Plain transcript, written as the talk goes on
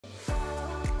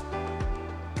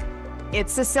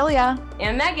It's Cecilia.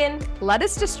 And Megan. Let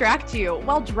us distract you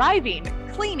while driving,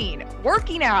 cleaning,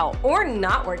 working out. Or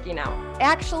not working out.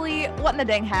 Actually, what in the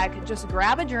dang heck? Just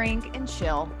grab a drink and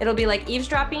chill. It'll be like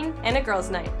eavesdropping and a girls'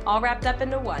 night, all wrapped up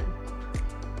into one.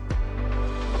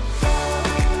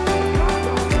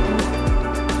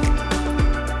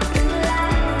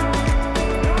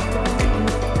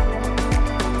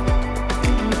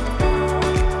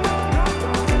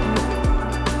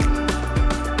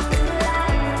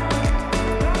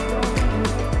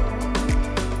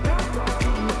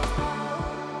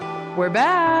 We're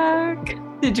back.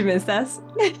 Did you miss us?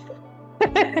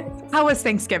 How was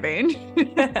Thanksgiving?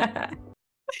 I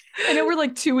know we're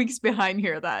like 2 weeks behind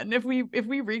here then. If we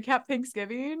recap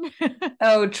Thanksgiving.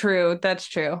 Oh, true. That's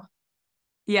true.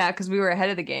 Yeah, because we were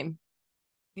ahead of the game.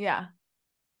 Yeah.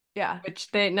 Which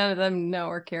none of them know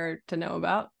or care to know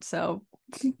about. So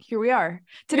here we are.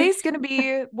 Today's going to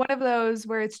be one of those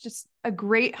where it's just a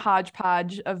great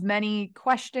hodgepodge of many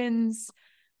questions,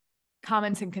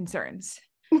 comments, and concerns.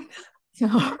 So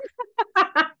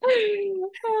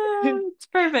it's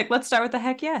perfect. Let's start with the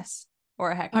heck yes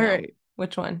or a heck no. All right.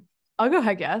 Which one? I'll go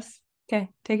heck yes. Okay,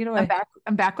 take it away.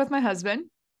 I'm back with my husband.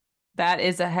 That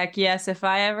is a heck yes if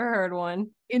I ever heard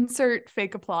one. Insert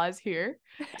fake applause here.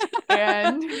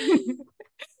 And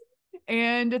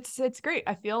and it's great.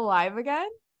 I feel alive again.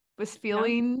 Was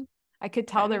feeling I could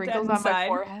tell the wrinkles on my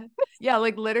forehead. Yeah,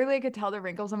 like literally I could tell the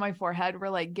wrinkles on my forehead were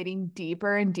like getting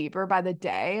deeper and deeper by the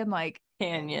day, and like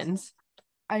canyons.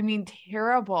 I mean,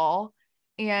 terrible.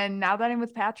 And now that I'm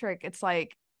with Patrick, it's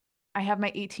like I have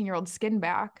my 18-year-old skin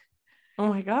back. Oh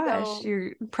my gosh,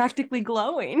 you're practically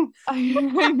glowing.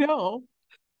 I know.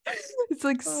 It's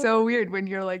like so weird when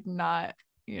you're like not,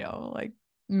 like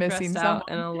missing someone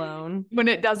and alone. When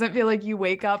it doesn't feel like you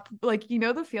wake up, like,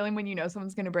 the feeling when you know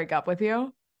someone's going to break up with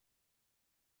you.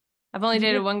 I've only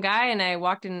dated one guy, and I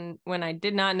walked in when I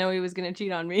did not know he was going to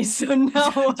cheat on me. So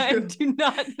no, I do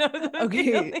not know the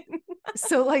feeling.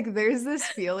 So like there's this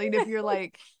feeling if you're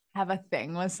like have a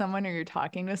thing with someone or you're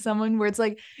talking to someone where it's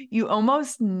like you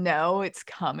almost know it's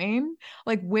coming,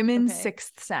 like women's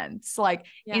sixth sense, like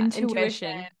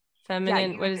intuition.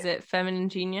 Feminine, what is it? Feminine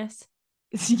genius?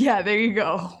 Yeah, there you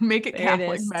go. Make it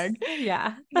Catholic, Meg.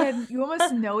 Yeah. And you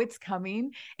almost know it's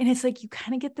coming. And it's like you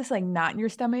kind of get this like knot in your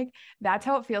stomach. That's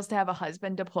how it feels to have a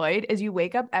husband deployed, is you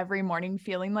wake up every morning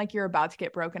feeling like you're about to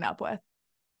get broken up with.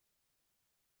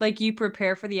 Like you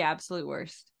prepare for the absolute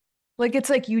worst. Like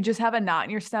it's like you just have a knot in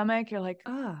your stomach. You're like,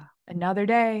 another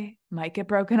day might get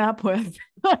broken up with.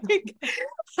 like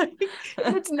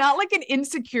it's not like an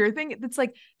insecure thing. It's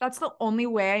like that's the only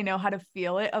way I know how to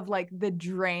feel it, of like the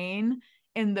drain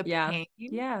and the pain.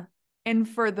 Yeah. And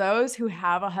for those who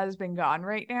have a husband gone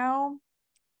right now,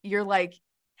 you're like,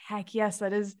 heck yes,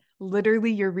 that is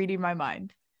literally, you're reading my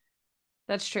mind.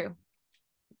 That's true.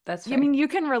 That's fair. I mean, you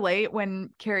can relate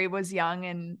when Carrie was young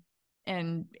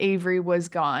and Avery was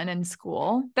gone in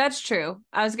school. That's true.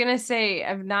 I was gonna say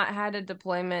I've not had a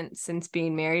deployment since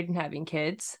being married and having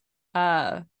kids.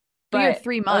 But you're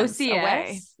 3 months OCS,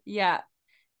 away. Yeah.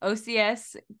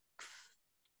 OCS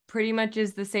pretty much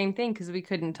is the same thing because we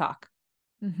couldn't talk.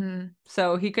 Mm-hmm.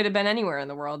 So he could have been anywhere in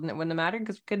the world and it wouldn't have mattered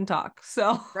because we couldn't talk.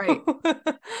 So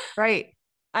right.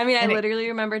 I mean, I literally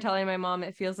remember telling my mom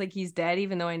it feels like he's dead,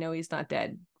 even though I know he's not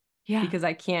dead. Yeah. Because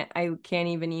I can't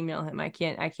even email him. I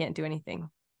can't do anything.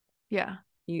 Yeah.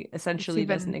 He essentially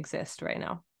doesn't exist right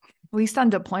now. At least on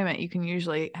deployment, you can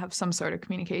usually have some sort of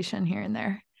communication here and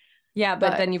there. Yeah,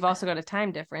 but then you've also got a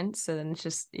time difference. So then it's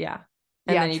just, And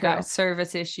then you've got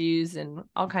service issues and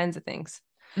all kinds of things.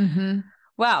 Mm-hmm.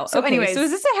 Wow. So anyways, so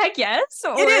is this a heck yes?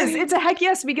 It is. It's a heck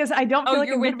yes, because I don't feel like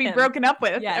I'm going to be broken up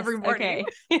with every morning.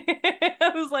 Okay.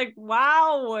 I was like,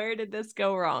 wow, where did this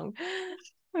go wrong?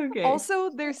 Okay. Also,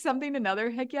 there's another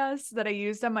heck yes that I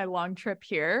used on my long trip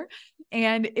here,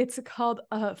 and it's called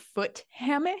a foot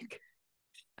hammock.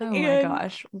 Oh my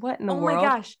gosh. What in the world? Oh my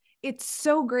gosh. It's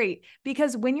so great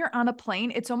because when you're on a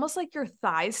plane, it's almost like your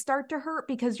thighs start to hurt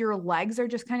because your legs are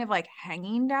just kind of like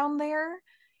hanging down there.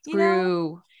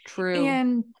 True.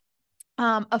 And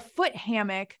a foot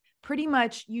hammock, pretty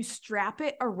much you strap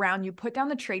it around, you put down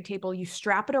the tray table, you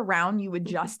strap it around, you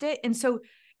adjust it. And so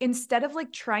instead of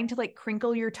like trying to like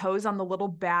crinkle your toes on the little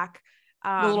back,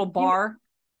 the little bar.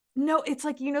 No, it's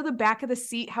like, the back of the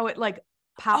seat, how it like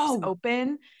pops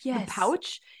open, the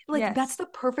pouch, like that's the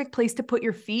perfect place to put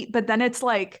your feet. But then it's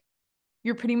like,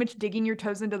 you're pretty much digging your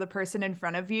toes into the person in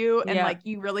front of you. And like,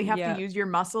 you really have to use your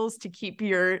muscles to keep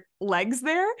your legs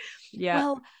there. Yeah.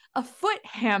 Well, a foot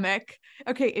hammock.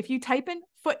 Okay. If you type in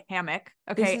foot hammock,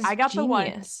 okay, I got the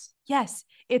one. Yes.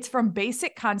 It's from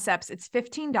Basic Concepts. It's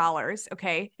 $15.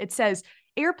 Okay. It says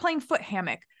airplane foot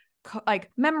hammock,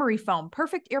 like memory foam,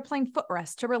 perfect airplane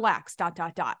footrest to relax, ...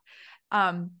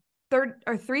 Third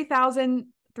or 3,000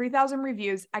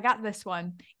 reviews. I got this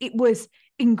one. It was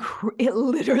it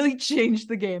literally changed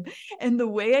the game. And the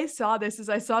way I saw this is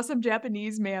I saw some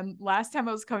Japanese man last time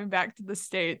I was coming back to the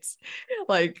States,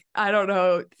 like, I don't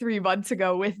know, 3 months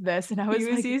ago with this. And I was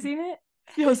like, using it?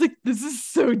 I was like, this is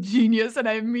so genius. And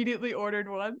I immediately ordered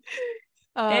one.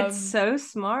 It's so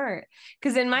smart.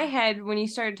 Because in my head, when you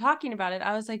started talking about it,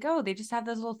 I was like, oh, they just have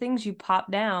those little things you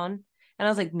pop down. And I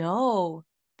was like, no,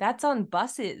 that's on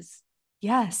buses.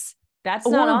 Yes. That's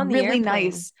not on the really airplane.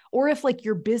 Nice. Or if like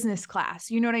you're business class,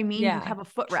 you know what I mean? Yeah, you have a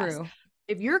footrest.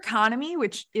 If you're economy,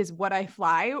 which is what I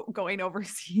fly going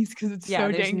overseas because it's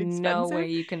so dang expensive. No way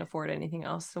you can afford anything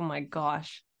else. Oh my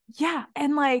gosh. Yeah.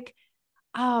 And like,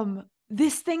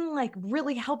 this thing like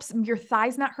really helps your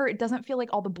thighs not hurt. It doesn't feel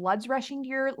like all the blood's rushing to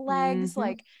your legs.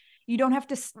 Like you don't have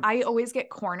to, I always get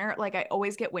corner, like I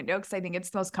always get window because I think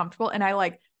it's the most comfortable. And I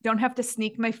like don't have to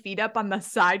sneak my feet up on the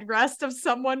side rest of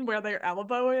someone where their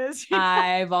elbow is. You know?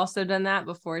 I've also done that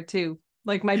before too.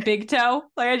 Like my big toe,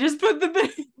 like I just put the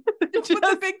big put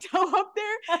the big toe up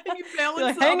there and you balance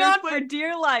like, hang on for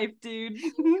dear life, dude.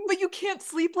 But you can't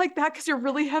sleep like that because you're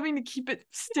really having to keep it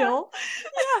still.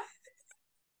 Yeah.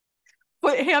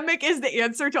 But hammock is the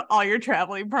answer to all your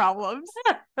traveling problems.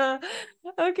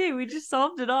 Okay, we just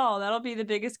solved it all. That'll be the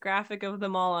biggest graphic of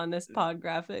them all on this pod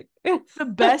graphic. The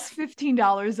best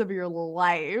 $15 of your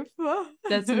life.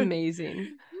 That's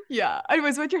amazing. Yeah.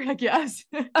 Anyways, what's your heck guess?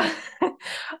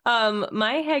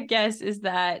 My heck guess is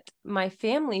that my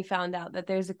family found out that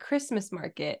there's a Christmas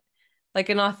market, like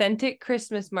an authentic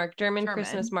Christmas market, German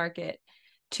Christmas market,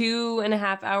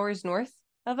 2.5 hours north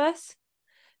of us.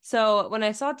 So when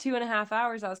I saw 2.5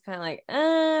 hours, I was kind of like,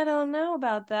 I don't know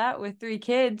about that with 3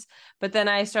 kids. But then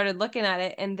I started looking at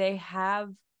it and they have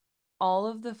all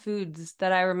of the foods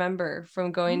that I remember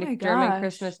from going to German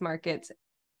Christmas markets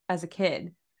as a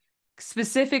kid.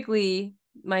 Specifically,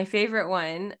 my favorite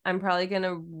one, I'm probably going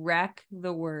to wreck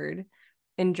the word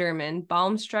in German,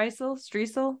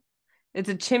 Baumstreisel. It's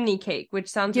a chimney cake, which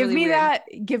sounds really weird.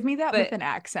 Give me that with an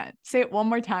accent. Say it one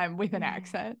more time with an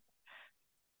accent.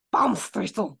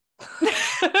 Baumstreisel.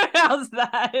 How's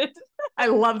that? I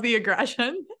love the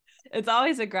aggression. It's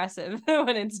always aggressive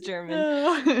when it's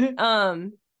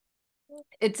German.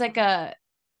 It's like I'm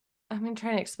gonna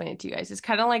try to explain it to you guys. It's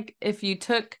kind of like if you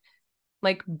took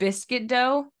like biscuit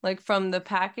dough, like from the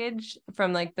package,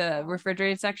 from like the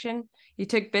refrigerated section, you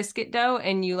took biscuit dough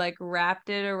and you like wrapped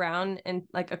it around in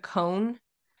like a cone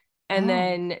and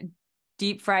then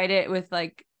deep fried it with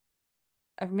like,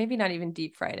 or maybe not even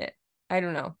deep fried it. I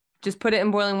don't know. Just put it in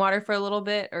boiling water for a little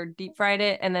bit or deep fried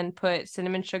it and then put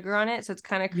cinnamon sugar on it. So it's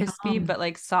kind of crispy, but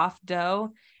like soft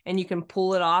dough and you can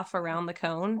pull it off around the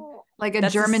cone. Like a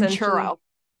German churro.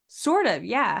 Sort of.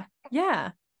 Yeah. Yeah.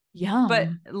 Yum. But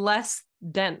less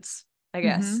dense, I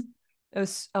guess. It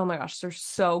was, oh my gosh, they're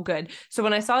so good. So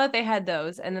when I saw that they had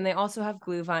those, and then they also have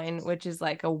Glühwein, which is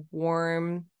like a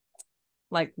warm,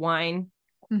 like wine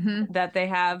that they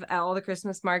have at all the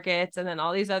Christmas markets, and then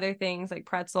all these other things like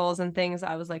pretzels and things.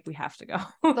 I was like, we have to go.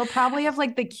 They'll probably have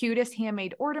like the cutest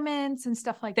handmade ornaments and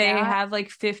stuff like that. They have like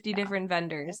 50 different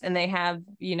vendors, and they have,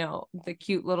 you know, the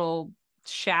cute little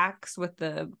shacks with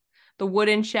the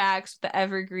wooden shacks with the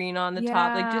evergreen on the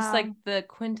top, like just like the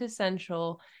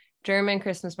quintessential German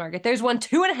Christmas market. There's one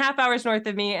 2.5 hours north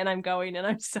of me and I'm going and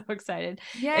I'm so excited.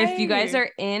 Yay. If you guys are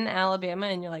in Alabama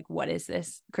and you're like, what is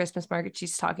this Christmas market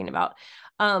she's talking about?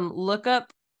 Look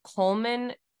up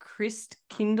Coleman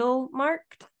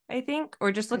Christkindlmarkt, I think,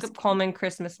 or just look up Coleman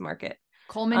Christmas Market.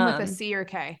 Coleman with a C or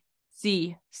K?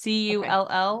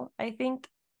 Cull, I think.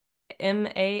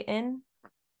 MAN,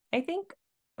 I think.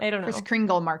 I don't know. Chris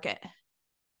Kringle Market.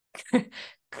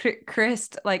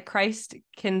 Christ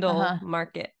Kindle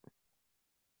Market.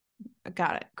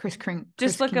 Got it. Chris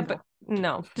Just look Kindle. up.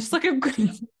 No, just look up.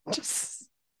 Just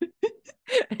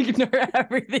ignore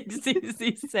everything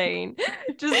Susie's saying.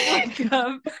 Just look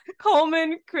up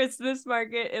Coleman Christmas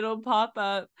Market. It'll pop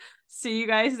up. See you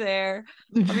guys there.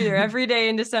 I'll be there every day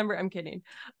in December. I'm kidding.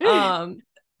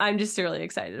 I'm just really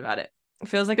excited about it. It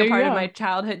feels like a part of my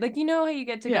childhood. Like, you know how you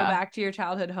get to go back to your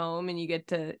childhood home and you get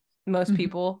to, most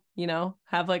people, you know,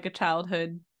 have like a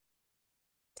childhood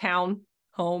town,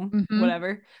 home,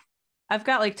 whatever. I've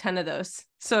got like 10 of those.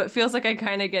 So it feels like I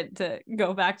kind of get to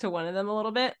go back to one of them a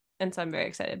little bit. And so I'm very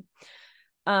excited.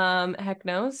 Heck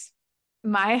knows.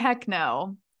 My heck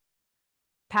no.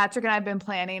 Patrick and I have been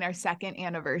planning our 2nd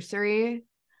anniversary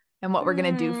and what we're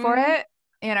going to do for it.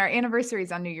 And our anniversary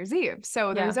is on New Year's Eve.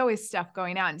 So there's always stuff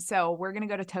going on. So we're going to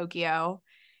go to Tokyo.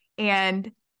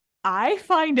 And I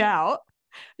find out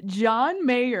John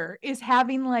Mayer is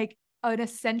having like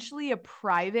essentially a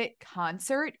private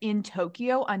concert in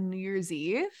Tokyo on New Year's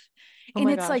Eve. Oh and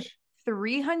my it's gosh. like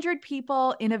 300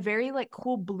 people in a very like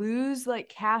cool blues like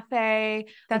cafe.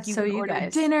 That's like you so can you order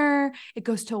guys. dinner. It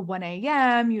goes till 1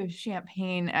 a.m. You have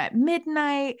champagne at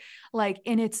midnight. Like,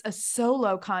 and it's a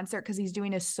solo concert because he's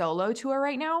doing a solo tour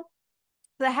right now.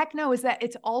 The heck no is that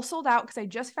it's all sold out because I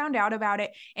just found out about it.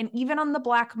 And even on the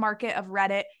black market of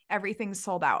Reddit, everything's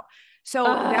sold out. So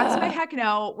that's my heck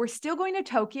no. We're still going to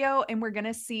Tokyo and we're going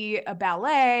to see a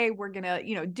ballet. We're going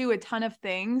to, do a ton of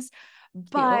things.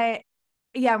 But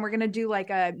yeah, and we're going to do like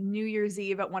a New Year's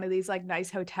Eve at one of these like nice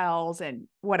hotels and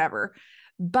whatever.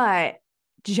 But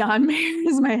John Mayer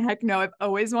is my heck no. I've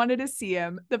always wanted to see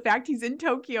him. The fact he's in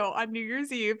Tokyo on New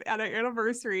Year's Eve at our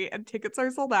anniversary and tickets are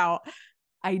sold out.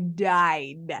 I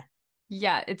died.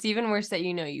 Yeah, it's even worse that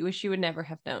you wish you would never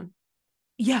have known.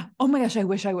 Yeah. Oh my gosh, I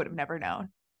wish I would have never known.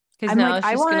 Because now it's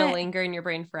just gonna linger in your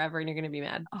brain forever, and you're gonna be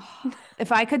mad.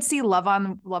 If I could see Love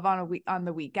on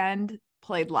the Weekend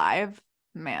played live,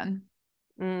 man,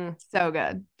 so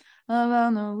good. Love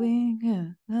on the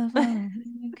Weekend. Love on the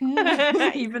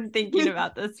Weekend. You've been thinking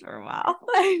about this for a while.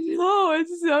 I know,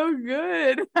 it's so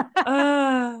good.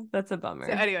 That's a bummer.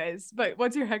 So, anyways, but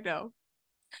what's your heck no?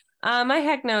 My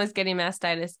heck no is getting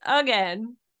mastitis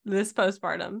again this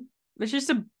postpartum. It's just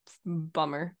a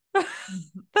bummer.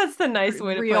 That's the nice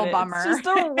way to put it. Real bummer. It's just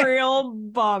a real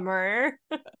bummer.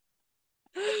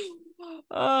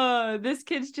 This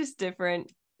kid's just different.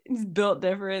 He's built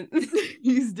different.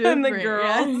 He's different than the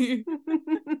girls. Yeah.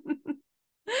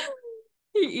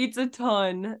 He eats a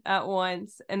ton at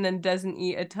once and then doesn't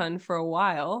eat a ton for a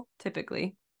while,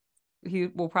 typically. He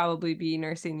will probably be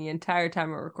nursing the entire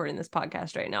time we're recording this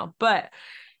podcast right now, but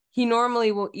he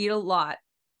normally will eat a lot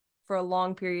for a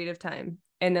long period of time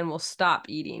and then will stop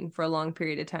eating for a long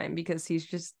period of time because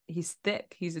he's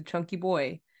thick. He's a chunky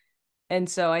boy. And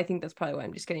so I think that's probably why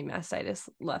I'm just getting mastitis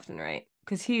left and right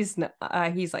because he's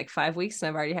like 5 weeks and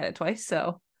I've already had it twice.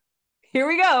 So here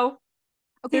we go.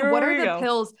 Okay, what are the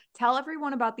pills? Tell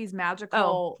everyone about these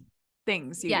magical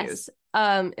things you use.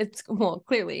 It's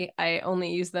clearly I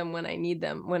only use them when I need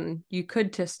them, when you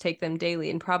could just take them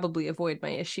daily and probably avoid my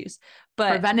issues.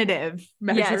 But preventative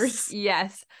measures.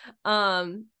 Yes.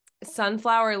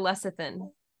 Sunflower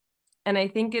lecithin. And I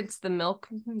think it's the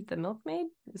milkmaid.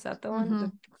 Is that the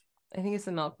one? I think it's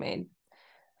the milkmaid.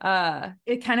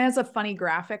 It kind of has a funny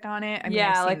graphic on it.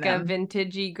 Like them. A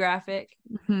vintagey graphic.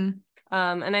 And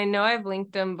I know I've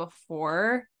linked them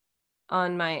before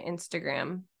on my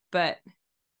Instagram, but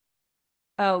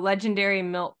Legendary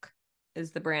Milk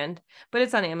is the brand, but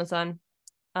it's on Amazon.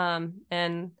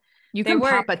 And you can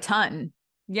pop a ton.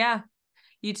 Yeah.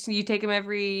 You take them I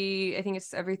think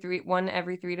it's every 3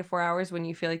 to 4 hours when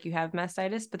you feel like you have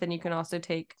mastitis, but then you can also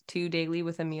take 2 daily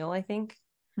with a meal, I think.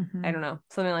 I don't know,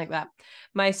 something like that.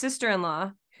 My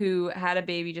sister-in-law, who had a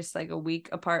baby just like a week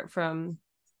apart from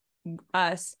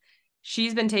us,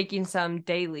 she's been taking some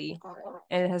daily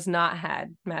and has not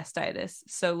had mastitis.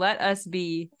 So let us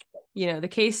be, the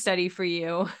case study for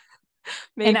you.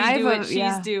 Maybe do what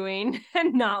she's doing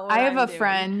and not what I'm doing.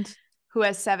 Friend who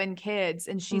has 7 kids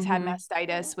and she's had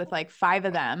mastitis with like 5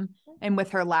 of them. And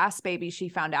with her last baby, she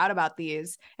found out about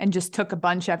these and just took a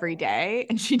bunch every day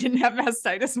and she didn't have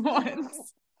mastitis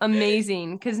once.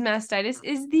 Amazing. Because mastitis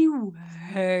is the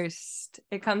worst.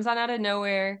 It comes on out of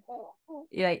nowhere.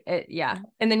 And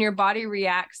then your body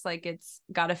reacts like it's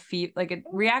got a fever, like it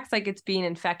reacts like it's being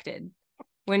infected,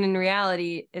 when in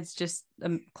reality it's just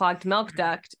a clogged milk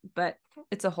duct, but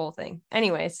it's a whole thing.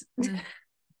 Anyways,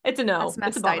 it's a no.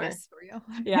 That's mastitis for you.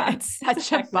 Yeah, it's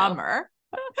such a bummer.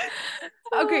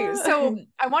 Okay, so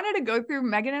I wanted to go through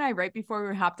Megan and I right before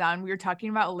we hopped on. We were talking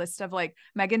about a list of like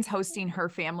Megan's hosting her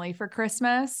family for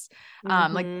Christmas,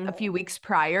 like a few weeks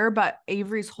prior, but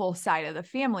Avery's whole side of the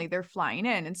family, they're flying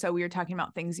in. And so we were talking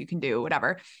about things you can do,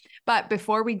 whatever. But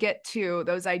before we get to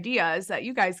those ideas that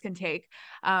you guys can take,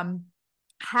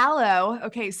 Hallow.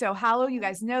 Okay, so Hallow, you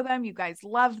guys know them, you guys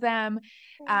love them.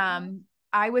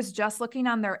 I was just looking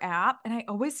on their app and I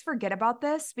always forget about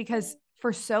this because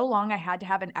for so long I had to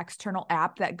have an external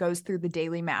app that goes through the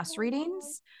daily mass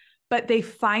readings, but they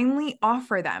finally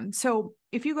offer them. So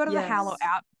if you go to the Hallow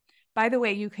app, by the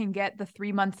way, you can get the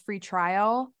 3-month free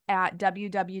trial at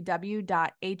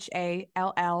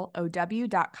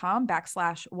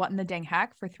www.hallow.com/whatinthedangheck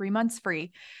for 3 months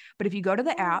free. But if you go to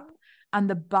the app, on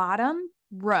the bottom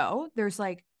row, there's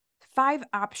like 5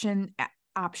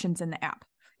 options in the app.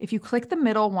 If you click the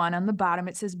middle one on the bottom,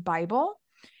 it says Bible.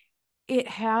 it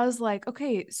has like,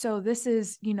 okay, so this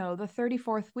is, the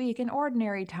 34th week in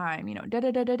ordinary time, da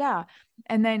da da da da.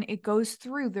 And then it goes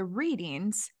through the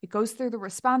readings, it goes through the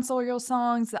responsorial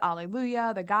songs, the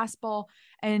Alleluia, the gospel,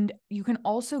 and you can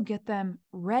also get them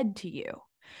read to you.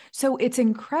 So it's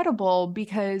incredible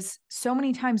because so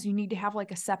many times you need to have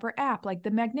like a separate app, like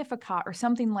the Magnificat or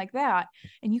something like that.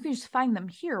 And you can just find them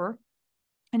here.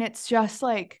 And it's just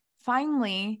like,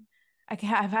 finally, I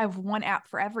have one app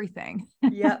for everything.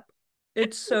 Yep.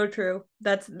 It's so true.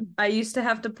 I used to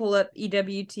have to pull up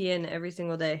EWTN every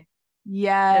single day.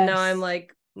 Yes. And now I'm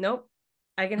like, nope,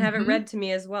 I can have it read to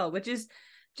me as well, which is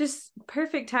just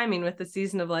perfect timing with the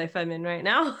season of life I'm in right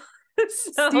now.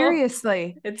 So,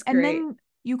 seriously. it's great. And then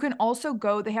you can also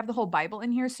go, they have the whole Bible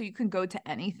in here, so you can go to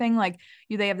anything. Like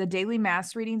they have the daily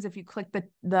mass readings. If you click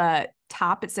the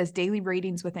top, it says daily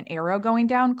readings with an arrow going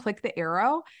down, click the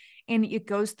arrow, and it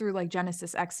goes through like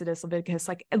Genesis, Exodus, Leviticus,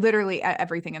 like literally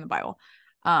everything in the Bible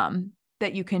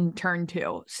that you can turn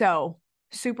to. So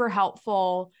super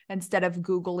helpful. Instead of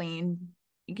Googling,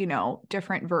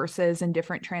 different verses and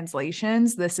different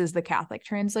translations, this is the Catholic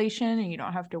translation, and you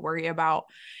don't have to worry about,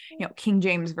 King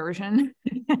James Version.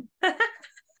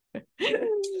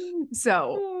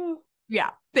 So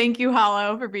yeah, thank you,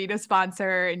 Hollow, for being a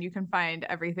sponsor, and you can find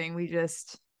everything. We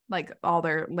just like all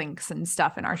their links and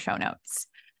stuff in our show notes.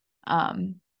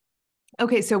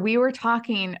 Okay, so we were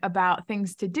talking about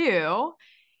things to do,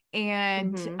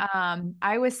 and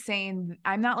I was saying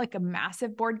I'm not like a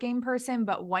massive board game person,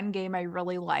 but one game I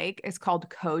really like is called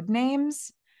Code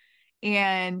Names,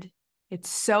 and it's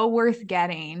so worth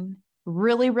getting.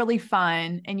 Really, really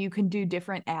fun, and you can do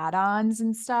different add-ons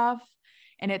and stuff.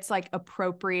 And it's like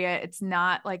appropriate. It's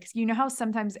not like, how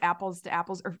sometimes Apples to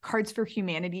Apples or Cards for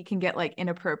Humanity can get like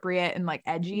inappropriate and like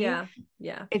edgy. Yeah.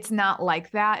 Yeah. It's not like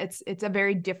that. It's a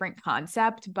very different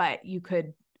concept, but you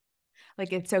could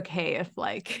like, it's okay if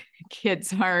like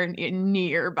kids aren't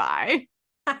nearby.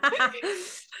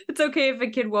 It's okay if a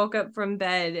kid woke up from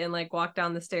bed and like walked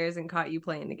down the stairs and caught you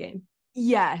playing the game.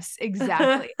 Yes,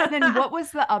 exactly. And then what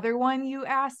was the other one you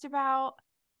asked about?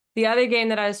 The other game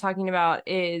that I was talking about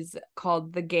is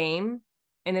called The Game,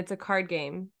 and it's a card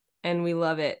game, and we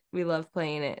love it. We love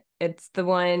playing it. It's the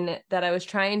one that I was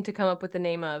trying to come up with the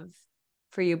name of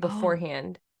for you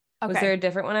beforehand. Oh, okay. Was there a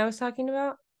different one I was talking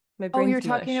about? You're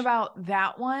talking about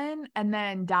that one, and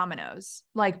then Dominoes,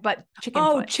 but chicken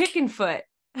foot. Chicken foot.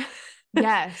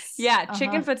 Yes. Yeah,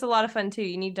 chicken foot's a lot of fun too.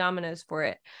 You need dominoes for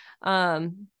it.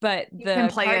 But you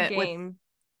the card game,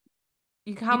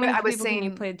 how many people can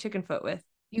you play chicken foot with?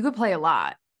 You could play a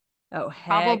lot. Oh,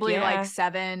 heck probably yeah. like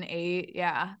 7, 8.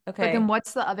 Yeah. Okay. But then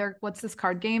what's this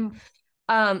card game?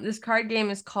 This card game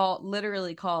is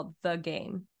literally called The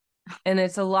Game. And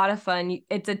it's a lot of fun.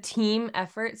 It's a team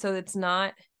effort. So it's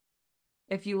not,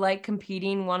 if you like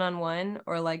competing one-on-one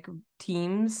or like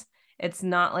teams, it's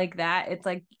not like that. It's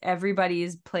like everybody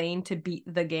is playing to beat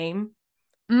the game.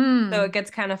 So it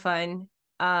gets kind of fun.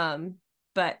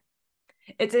 But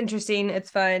it's interesting. It's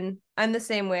fun. I'm the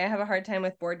same way. I have a hard time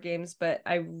with board games, but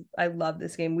I love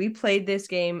this game. We played this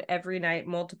game every night,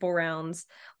 multiple rounds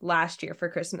last year for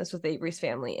Christmas with Avery's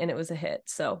family, and it was a hit.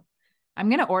 So I'm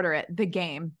going to order it. The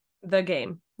Game. The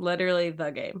Game. Literally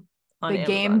The Game. On the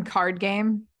Amazon. Game card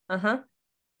game.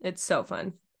 It's so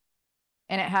fun.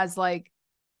 And it has like,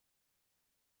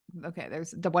 okay,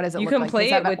 what does it look like? You can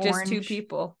play it with just 2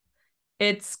 people.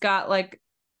 It's got like,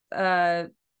 I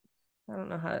don't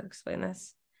know how to explain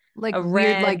this. Like a weird,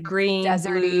 red, like green,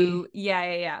 deserty. Blue.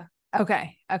 Yeah.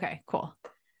 Okay, cool.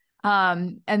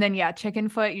 And then chicken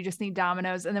foot, you just need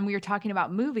dominoes. And then we were talking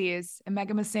about movies, and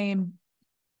Megan was saying,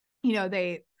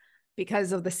 they,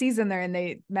 because of the season they're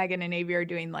in, Megan and Avy are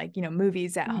doing like,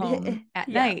 movies at home at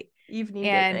night. Evening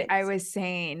and nights. I was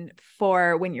saying,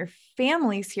 for when your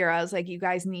family's here, I was like, you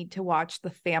guys need to watch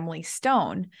The Family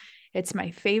Stone. It's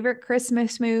my favorite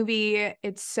Christmas movie.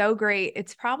 It's so great.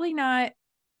 It's probably not,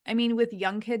 with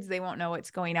young kids, they won't know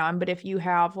what's going on. But if you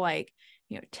have like,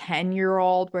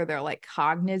 10-year-old where they're like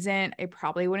cognizant, I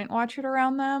probably wouldn't watch it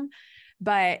around them.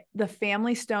 But The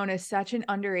Family Stone is such an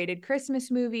underrated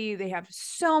Christmas movie. They have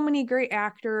so many great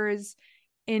actors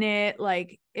in it.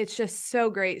 Like, it's just so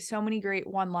great. So many great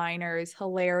one-liners,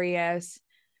 hilarious.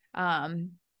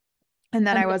 And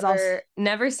then I was also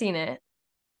never seen it.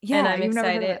 Yeah, and I'm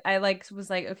excited. I was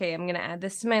like, okay, I'm gonna add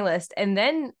this to my list. And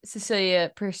then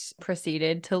Cecilia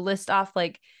proceeded to list off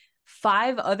like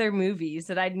 5 other movies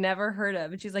that I'd never heard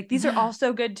of, and she's like, these are all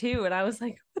so good too. And I was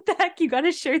like, what the heck? You got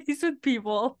to share these with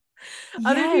people,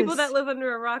 other people that live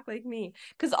under a rock like me,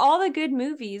 because all the good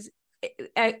movies,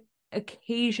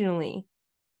 occasionally,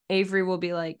 Avery will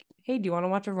be like, hey, do you want to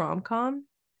watch a rom-com?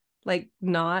 Like,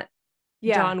 not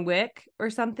John Wick or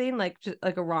something, like just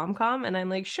like a rom-com, and I'm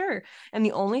like, sure. And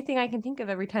the only thing I can think of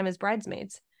every time is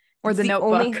Bridesmaids. Or The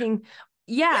Notebook. Only thing.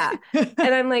 Yeah. And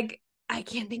I'm like, I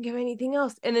can't think of anything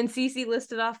else. And then Cece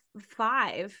listed off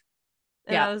 5.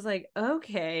 And I was like,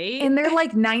 okay. And they're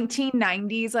like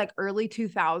 1990s, like early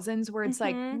 2000s, where it's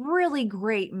like really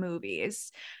great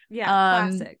movies. Yeah,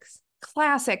 classics.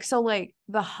 Classic. So like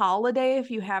The Holiday,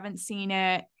 if you haven't seen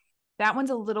it, that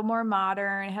one's a little more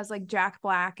modern. It has like Jack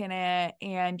Black in it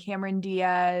and Cameron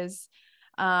Diaz.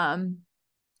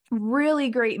 Really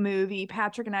great movie.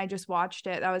 Patrick and I just watched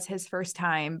it. That was his first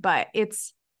time, but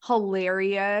it's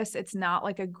hilarious. It's not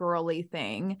like a girly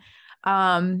thing.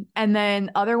 And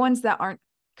then other ones that aren't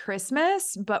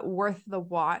Christmas, but worth the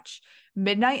watch: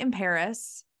 Midnight in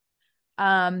Paris,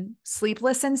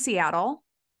 Sleepless in Seattle,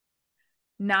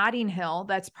 Notting Hill.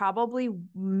 That's probably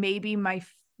maybe my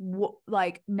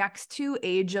like next to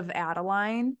Age of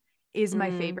Adeline is my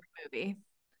favorite movie.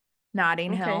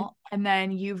 Notting Hill. And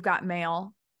then You've Got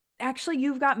Mail. Actually,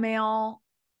 You've Got Mail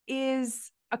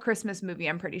is a Christmas movie,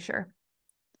 I'm pretty sure.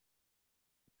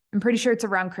 I'm pretty sure it's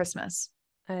around Christmas.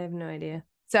 I have no idea.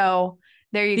 So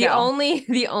there you go.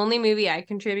 The only movie I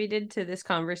contributed to this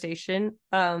conversation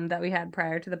that we had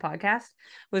prior to the podcast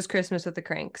was Christmas with the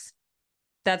Cranks.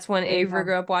 That's when Avery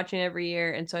grew up watching every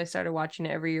year, and so I started watching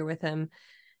it every year with him.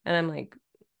 And I'm like,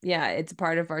 yeah, it's a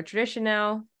part of our tradition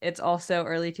now. It's also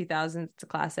early 2000s. It's a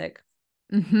classic.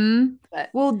 But,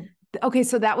 well, okay,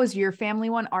 so that was your family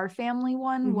one. Our family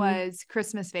one was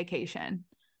Christmas Vacation.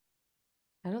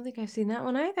 I don't think I've seen that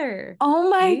one either.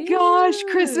 Oh my gosh,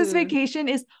 Christmas Vacation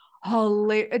is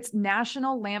hilarious. It's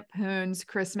National Lampoon's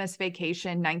Christmas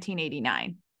Vacation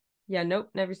 1989. Yeah, nope,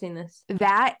 never seen this.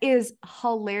 That is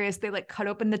hilarious. They like cut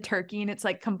open the turkey and it's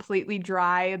like completely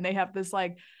dry, and they have this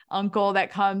like uncle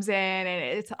that comes in,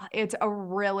 and it's a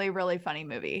really, really funny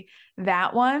movie.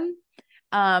 That one.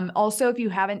 Also, if you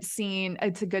haven't seen,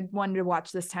 it's a good one to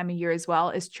watch this time of year as well,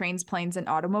 is Trains, Planes, and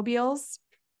Automobiles.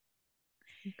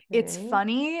 It's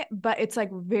funny, but it's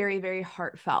like very, very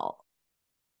heartfelt.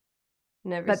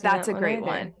 Never but seen that's that a great either.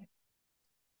 one.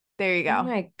 There you go. Oh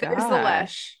my gosh. There's the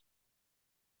list.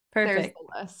 Perfect. There's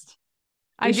the list.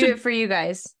 I do it for you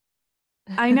guys.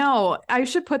 I know. I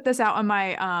should put this out on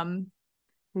my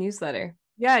newsletter.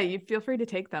 Yeah, you feel free to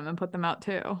take them and put them out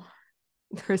too.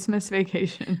 Christmas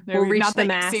Vacation. We'll reach the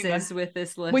masses with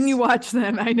this list. When you watch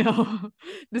them, I know.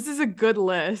 This is a good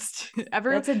list.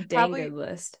 That's a dang good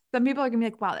list. Some people are gonna be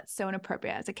like, wow, that's so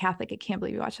inappropriate. As a Catholic, I can't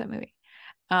believe you watched that movie.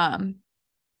 But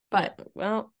yeah,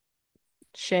 well,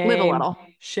 shame. Live a little.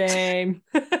 Shame.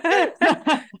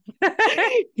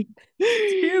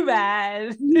 Too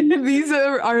bad. These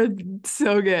are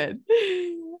so good.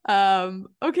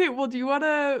 Okay, well, do you want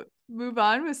to move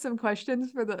on with some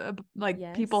questions for the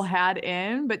people had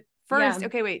in? But first,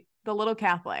 okay, wait, the Little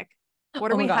Catholic.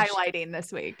 What are we highlighting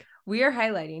this week? We are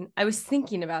highlighting. I was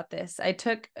thinking about this. I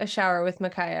took a shower with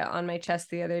Micaiah on my chest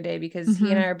the other day because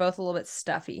he and I are both a little bit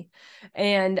stuffy.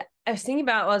 And I was thinking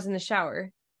about it while I was in the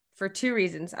shower for 2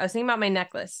 reasons. I was thinking about my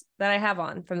necklace that I have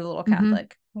on from the Little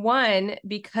Catholic. One,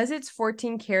 because it's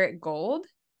 14 karat gold,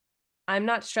 I'm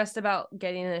not stressed about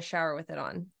getting in a shower with it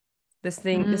on. This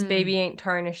baby ain't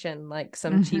tarnishing like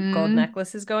some cheap gold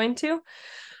necklace is going to.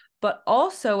 But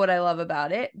also what I love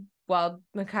about it, while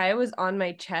Micaiah was on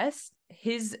my chest,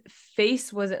 his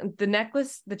face wasn't, the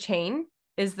necklace, the chain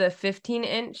is the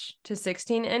 15-inch to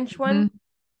 16-inch one.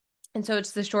 And so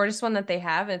it's the shortest one that they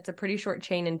have. And it's a pretty short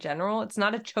chain in general. It's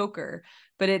not a choker,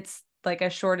 but it's like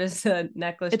as short as a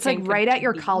necklace. It's like right at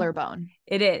your collarbone.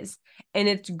 It is. And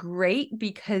it's great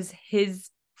because his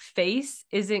face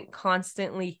isn't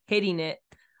constantly hitting it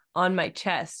on my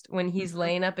chest when he's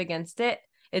laying up against it.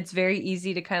 It's very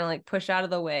easy to kind of like push out of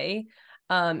the way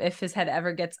if his head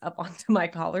ever gets up onto my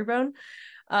collarbone.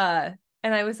 And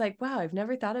I was like, wow, I've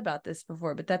never thought about this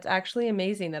before, but that's actually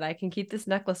amazing that I can keep this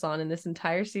necklace on in this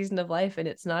entire season of life and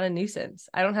it's not a nuisance.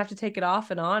 I don't have to take it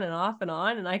off and on and off and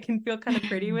on, and I can feel kind of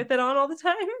pretty with it on all the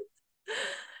time.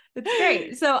 It's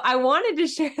great. So I wanted to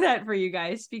share that for you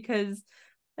guys because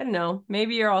I don't know,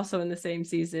 maybe you're also in the same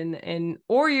season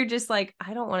or you're just like,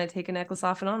 I don't want to take a necklace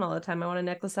off and on all the time. I want a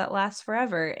necklace that lasts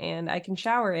forever and I can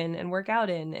shower in and work out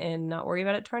in and not worry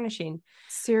about it tarnishing.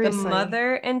 Seriously. The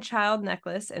mother and child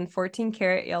necklace in 14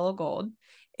 karat yellow gold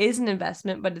is an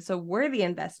investment, but it's a worthy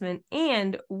investment.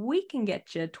 And we can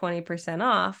get you 20%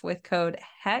 off with code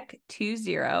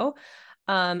HECK20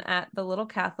 at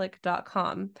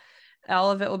thelittlecatholic.com. All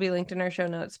of it will be linked in our show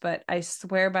notes, but I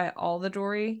swear by all the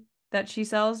jewelry that she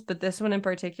sells, but this one in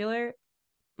particular,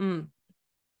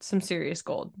 some serious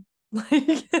gold.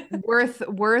 worth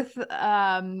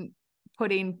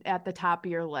putting at the top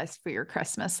of your list for your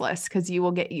Christmas list, because you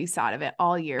will get use out of it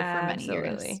all year for many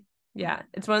years. Yeah.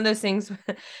 It's one of those things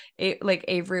like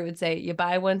Avery would say, you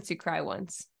buy once, you cry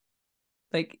once.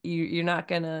 Like you're not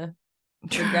gonna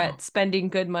regret spending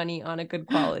good money on a good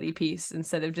quality piece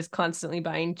instead of just constantly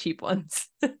buying cheap ones.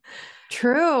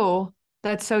 True.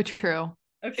 That's so true.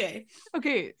 Okay.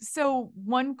 So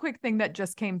one quick thing that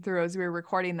just came through as we were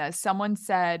recording this, someone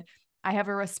said, I have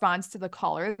a response to the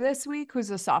caller this week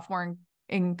who's a sophomore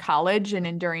in college and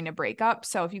enduring a breakup.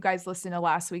 So if you guys listen to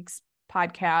last week's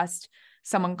podcast,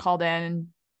 someone called in,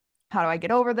 how do I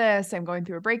get over this? I'm going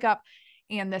through a breakup.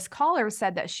 And this caller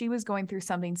said that she was going through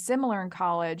something similar in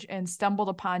college and stumbled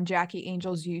upon Jackie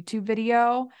Angel's YouTube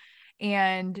video.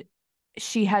 And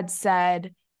she had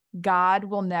said, God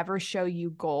will never show you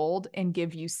gold and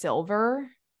give you silver.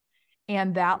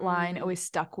 And that line always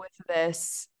stuck with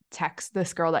this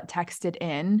girl that texted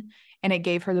in, and it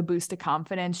gave her the boost of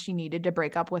confidence she needed to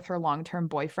break up with her long-term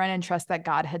boyfriend and trust that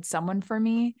God had someone for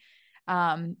me.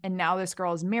 And now this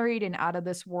girl is married and out of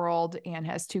this world and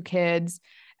has 2 kids.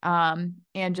 And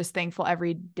just thankful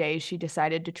every day she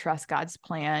decided to trust God's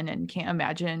plan and can't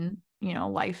imagine,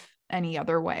 life any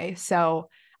other way. So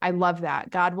I love that.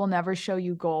 God will never show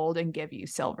you gold and give you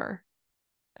silver.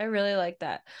 I really like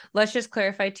that. Let's just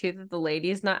clarify too that the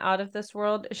lady is not out of this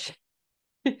world.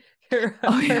 Her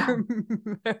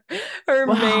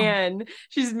man.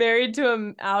 She's married to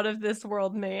an out of this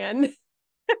world man.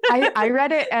 I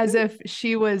read it as if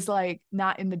she was like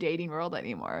not in the dating world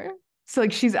anymore. So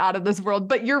like she's out of this world,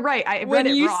 but you're right. I read it wrong.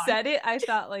 When you said it, I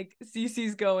thought like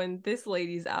Cece's going, this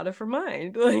lady's out of her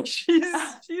mind. Like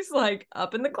she's like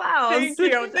up in the clouds. Thank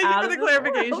you for the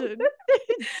clarification.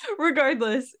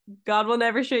 Regardless, God will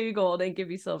never show you gold and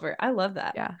give you silver. I love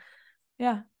that.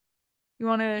 Yeah. You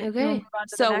want to? Okay.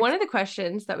 So one of the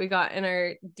questions that we got in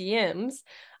our DMs,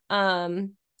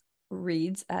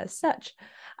 reads as such.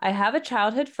 I have a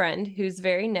childhood friend who's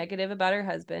very negative about her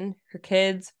husband, her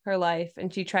kids, her life,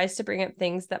 and she tries to bring up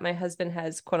things that my husband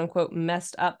has quote unquote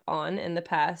messed up on in the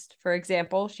past. For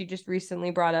example, she just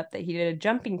recently brought up that he did a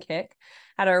jumping kick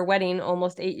at our wedding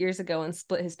almost 8 years ago and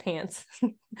split his pants.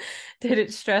 Did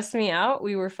it stress me out?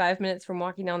 We were 5 minutes from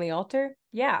walking down the altar.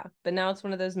 Yeah, but now it's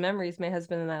one of those memories my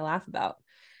husband and I laugh about.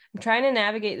 I'm trying to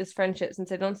navigate this friendship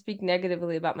since I don't speak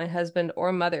negatively about my husband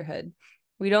or motherhood.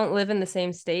 We don't live in the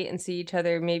same state and see each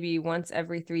other maybe once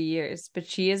every 3 years, but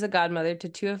she is a godmother to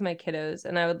 2 of my kiddos,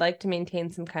 and I would like to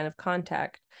maintain some kind of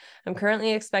contact. I'm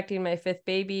currently expecting my 5th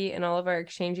baby, and all of our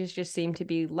exchanges just seem to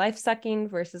be life-sucking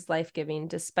versus life-giving,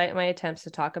 despite my attempts to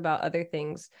talk about other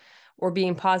things or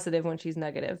being positive when she's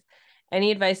negative. Any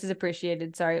advice is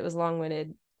appreciated. Sorry it was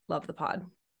long-winded. Love the pod.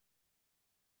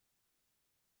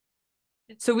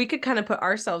 So we could kind of put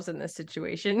ourselves in this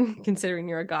situation, considering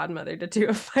you're a godmother to 2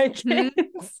 of my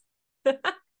kids.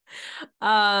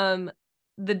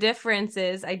 The difference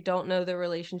is I don't know the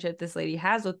relationship this lady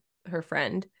has with her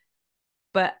friend,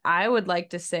 but I would like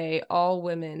to say all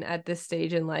women at this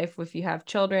stage in life, if you have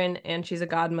children and she's a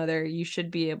godmother, you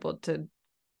should be able to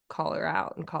call her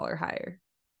out and call her higher.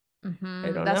 I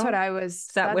don't know. What I was. Is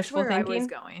that wishful thinking? I was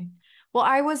going. Well,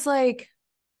 I was like,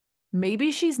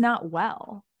 maybe she's not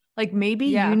well. Like maybe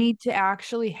you need to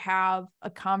actually have a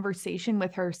conversation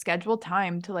with her, schedule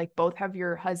time to like both have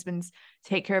your husbands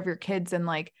take care of your kids and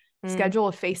like schedule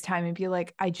a FaceTime and be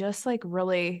like, I just like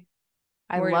really,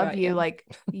 I love you. Like,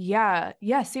 yeah,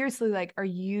 seriously. Like, are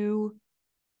you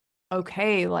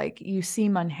okay? Like you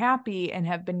seem unhappy and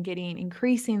have been getting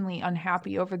increasingly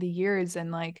unhappy over the years.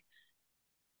 And like,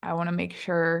 I want to make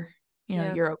sure,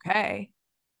 you're okay.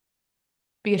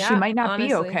 Because she might not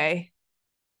be okay.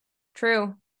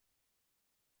 True.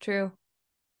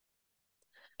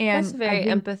 And that's a very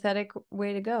empathetic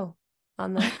way to go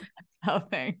on that. Oh,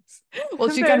 thanks.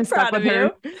 Well, she kind of stuck with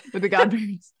her with the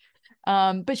godparents.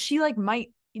 But she like might,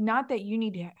 not that you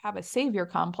need to have a savior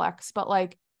complex, but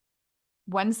like,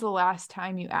 when's the last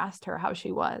time you asked her how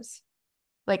she was?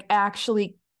 Like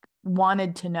actually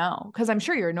wanted to know, because I'm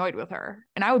sure you're annoyed with her,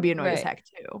 and I would be annoyed as heck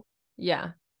too.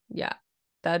 Yeah,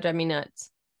 that'd drive me nuts.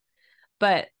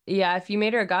 But yeah, if you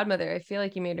made her a godmother, I feel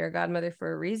like you made her a godmother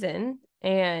for a reason.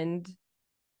 And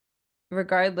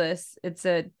regardless, it's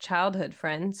a childhood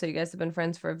friend. So you guys have been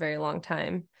friends for a very long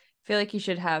time. I feel like you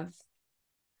should have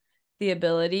the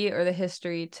ability or the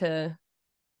history to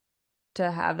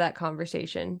have that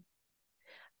conversation.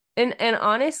 And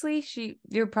honestly,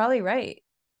 you're probably right,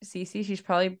 Cece. She's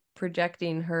probably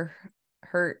projecting her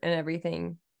hurt and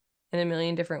everything in a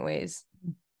million different ways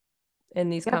in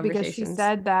these conversations. Because she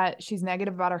said that she's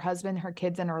negative about her husband, her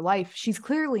kids, and her life. She's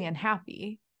clearly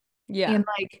unhappy. Yeah. And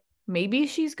like maybe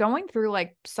she's going through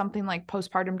like something like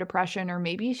postpartum depression, or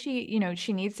maybe she, you know,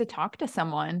 she needs to talk to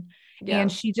someone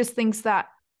and she just thinks that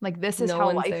like this is no how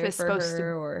one's life there is for supposed her, to.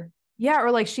 or Yeah,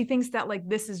 or like she thinks that like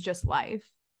this is just life.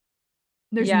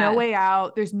 There's no yeah. way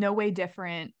out, there's no way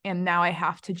different, and now I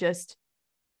have to just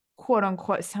quote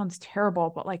unquote, sounds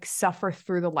terrible, but like suffer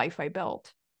through the life I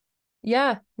built.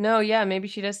 Yeah, no, yeah, maybe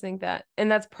she does think that.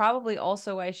 And that's probably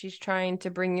also why she's trying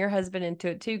to bring your husband into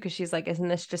it too, because she's like, isn't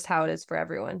this just how it is for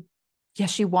everyone? Yeah,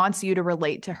 she wants you to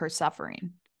relate to her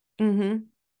suffering Mm-hmm.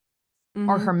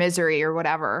 or Mm-hmm. her misery or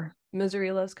whatever.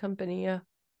 Misery loves company, yeah.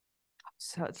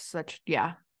 So it's such,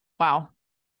 yeah. Wow.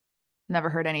 Never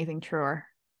heard anything truer.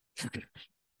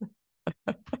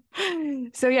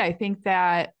 So yeah, I think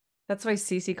that That's why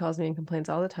Cece calls me and complains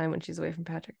all the time when she's away from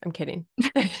Patrick. I'm kidding.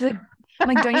 she's like, I'm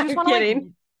like, don't you just I'm want to like,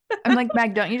 kidding. I'm like,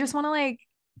 Meg, don't you just want to like,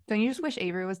 don't you just wish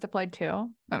Avery was deployed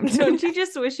too? Don't you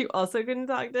just wish you also couldn't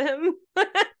talk to him?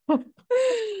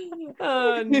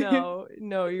 Oh no,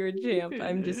 no, you're a champ.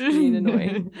 I'm just being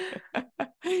annoying.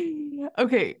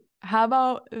 Okay, how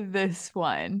about this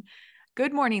one?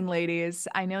 Good morning, ladies.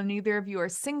 I know neither of you are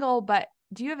single, but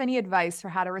do you have any advice for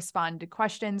how to respond to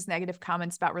questions, negative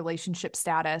comments about relationship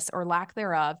status or lack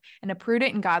thereof in a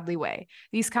prudent and godly way?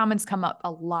 These comments come up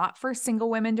a lot for single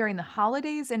women during the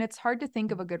holidays, and it's hard to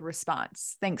think of a good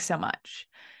response. Thanks so much.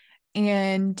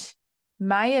 And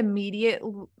my immediate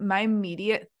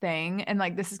thing, and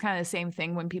like this is kind of the same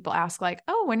thing when people ask like,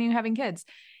 oh, when are you having kids?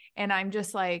 And I'm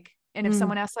just like, and if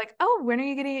someone asks like, oh, when are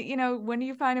you gonna, you know, when do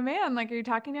you find a man, like, are you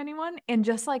talking to anyone? And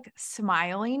just like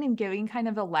smiling and giving kind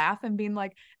of a laugh and being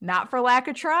like, not for lack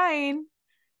of trying.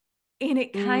 And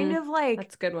it kind of like,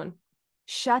 that's a good one,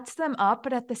 shuts them up,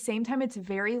 but at the same time it's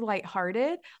very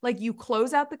lighthearted. Like you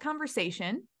close out the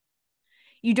conversation,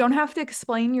 you don't have to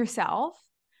explain yourself,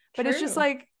 but it's just true,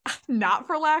 like, not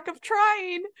for lack of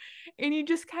trying. And you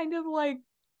just kind of like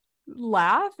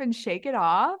laugh and shake it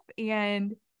off.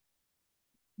 And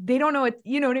they don't know it,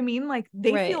 you know what I mean? Like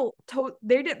they right, feel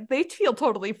they feel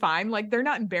totally fine. Like they're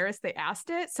not embarrassed they asked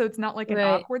it. So it's not like an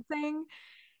right, awkward thing.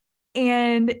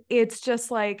 And it's just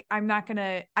like, I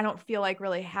don't feel like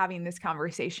really having this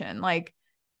conversation. Like,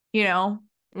 you know,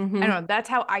 I don't know. That's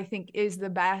how I think is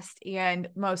the best and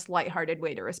most lighthearted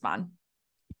way to respond.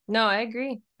 No, I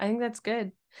agree. I think that's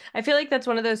good. I feel like that's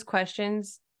one of those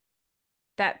questions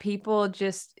that people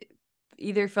just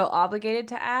either feel obligated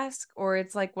to ask, or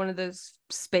it's like one of those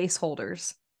space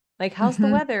holders. Like, how's the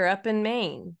weather up in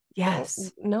Maine?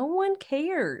 Yes. No one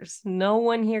cares. No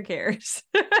one here cares.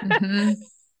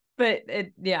 But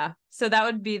yeah. So that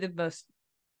would be the most,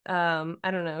 I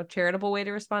don't know, charitable way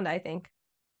to respond, I think.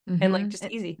 And like just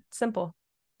easy, simple.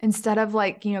 Instead of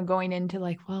like, you know, going into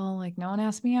like, well, like no one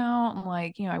asked me out, and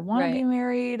like, you know, I want to be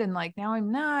married, and like now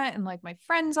I'm not, and like my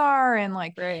friends are, and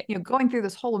like, you know, going through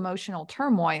this whole emotional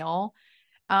turmoil.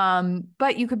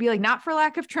 But you could be like, not for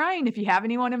lack of trying. If you have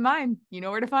anyone in mind, you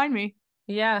know where to find me.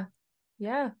 Yeah.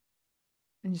 Yeah.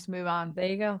 And just move on. There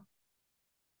you go.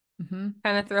 Kind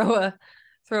of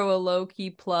throw a low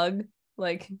key plug,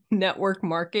 like network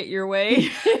market your way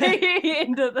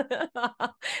into the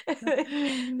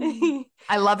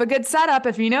I love a good setup.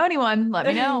 If you know anyone, let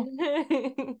me know.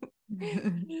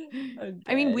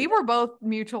 I mean, we were both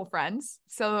mutual friends,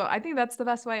 so I think that's the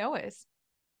best way always.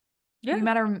 Yeah. We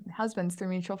met our husbands through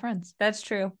mutual friends. That's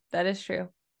true. That is true.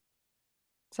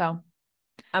 So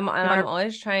I'm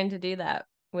always trying to do that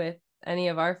with any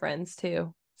of our friends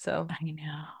too. So I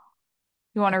know.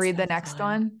 You want to read the next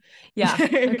one? Yeah.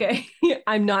 Okay.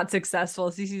 I'm not successful.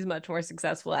 Cece's much more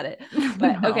successful at it.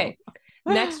 But okay.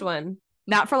 Next one.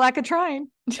 Not for lack of trying.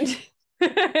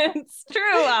 It's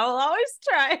true. I will always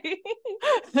try.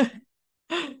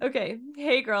 Okay.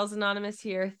 Hey, girls, Anonymous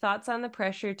here. Thoughts on the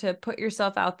pressure to put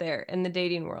yourself out there in the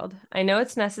dating world? I know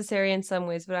it's necessary in some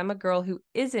ways, but I'm a girl who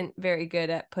isn't very good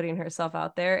at putting herself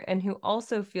out there and who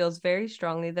also feels very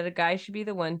strongly that a guy should be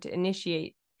the one to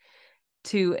initiate,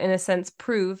 to, in a sense,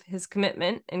 prove his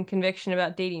commitment and conviction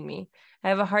about dating me. I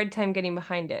have a hard time getting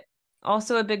behind it.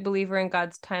 Also a big believer in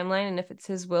God's timeline, and if it's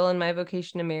his will and my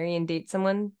vocation to marry and date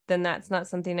someone, then that's not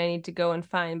something I need to go and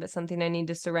find, but something I need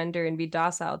to surrender and be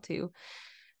docile to.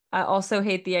 I also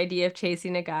hate the idea of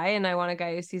chasing a guy, and I want a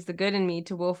guy who sees the good in me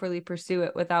to willfully pursue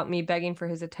it without me begging for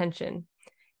his attention.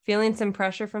 Feeling some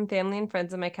pressure from family and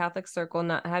friends in my Catholic circle,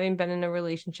 not having been in a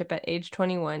relationship at age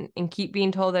 21, and keep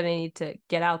being told that I need to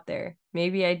get out there.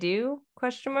 Maybe I do? ?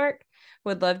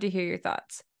 Would love to hear your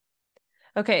thoughts.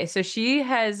 Okay, so she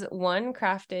has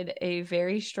crafted a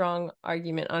very strong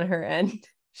argument on her end.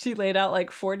 She laid out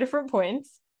like 4 different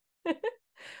points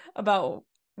about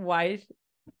why.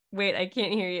 Wait, I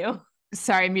can't hear you.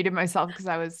 sorry, I muted myself because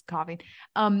I was coughing,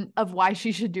 of why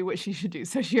she should do what she should do.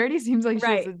 So she already seems like she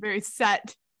has a very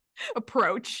set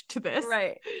approach to this.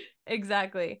 Right.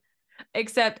 Exactly.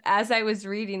 Except as I was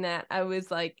reading that, I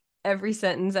was like, every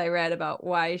sentence I read about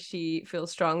why she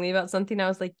feels strongly about something, I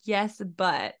was like, yes,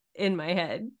 but in my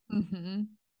head. Mm-hmm.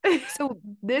 So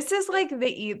this is like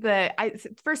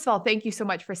first of all, thank you so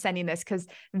much for sending this, because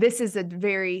this is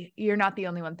you're not the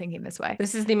only one thinking this way.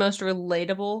 This is the most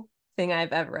relatable thing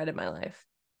I've ever read in my life.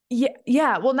 Yeah.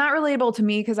 Yeah. Well, not relatable to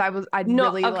me because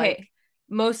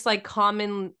most like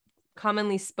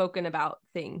commonly spoken about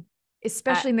thing.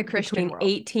 Especially in the Christian between world.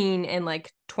 18 and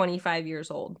like 25 years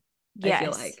old. Yes. I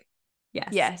feel like.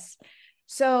 Yes.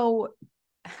 So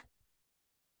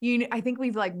I think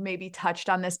we've like maybe touched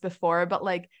on this before, but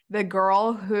like the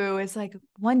girl who is like,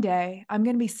 one day I'm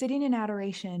going to be sitting in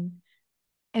adoration,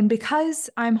 and because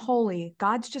I'm holy,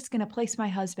 God's just going to place my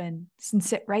husband and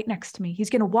sit right next to me.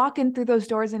 He's going to walk in through those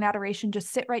doors in adoration,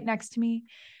 just sit right next to me.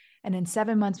 And in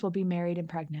 7 months, we'll be married and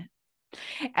pregnant.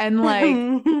 And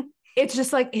like, it's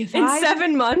just like, in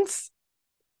 7 months,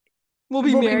 we'll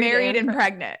be married and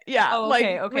pregnant. Yeah. Oh,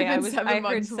 okay. Like, okay. I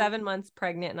heard 7 months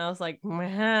pregnant, and I was like,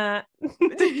 okay.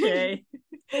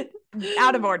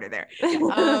 Out of order there.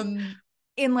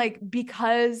 And like,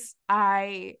 because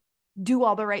I do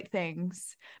all the right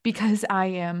things, because I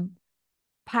am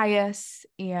pious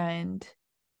and,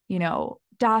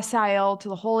 docile to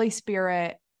the Holy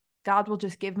Spirit, God will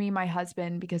just give me my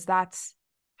husband because that's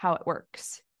how it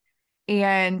works.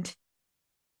 And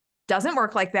doesn't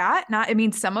work like that.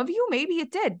 Some of you, maybe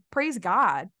it did. Praise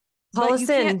God. Call us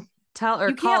in. Call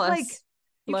us.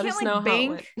 Let us know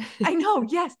bank. How it went. I know.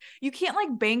 Yes. You can't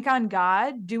like bank on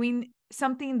God doing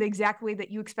something the exact way that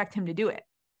you expect him to do it.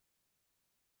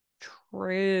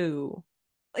 True.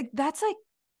 Like, that's like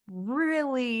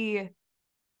really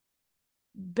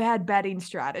bad betting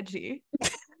strategy.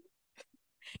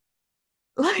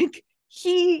 Like,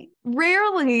 he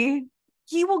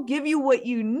will give you what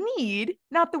you need,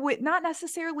 not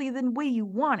necessarily the way you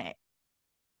want it.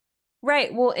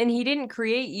 Right. Well, and he didn't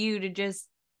create you to just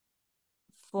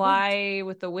fly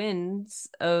with the winds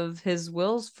of his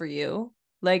wills for you.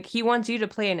 Like, he wants you to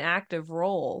play an active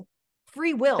role.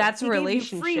 Free will. That's a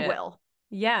relationship. Free will.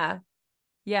 Yeah.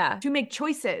 Yeah. To make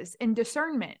choices and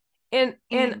discernment. And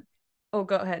oh,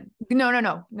 go ahead.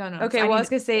 No. Okay, well, I was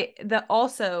gonna say that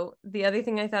also the other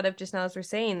thing I thought of just now as we're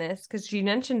saying this, because she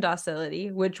mentioned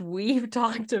docility, which we've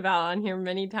talked about on here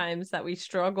many times, that we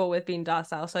struggle with being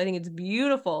docile. So I think it's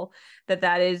beautiful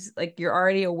that is like, you're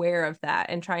already aware of that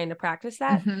and trying to practice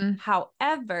that. Mm-hmm.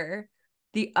 However,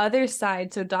 the other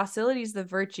side, so docility is the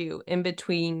virtue in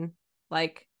between,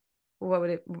 like,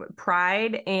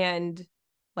 pride and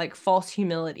like false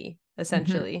humility,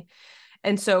 essentially. Mm-hmm.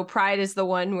 And so pride is the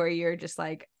one where you're just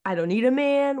like, I don't need a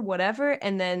man, whatever.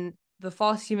 And then the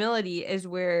false humility is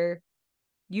where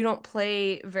you don't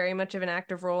play very much of an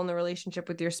active role in the relationship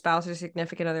with your spouse or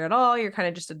significant other at all. You're kind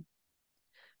of just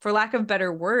for lack of a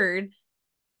better word,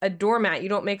 a doormat. You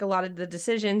don't make a lot of the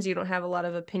decisions. You don't have a lot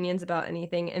of opinions about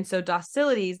anything. And so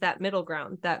docility is that middle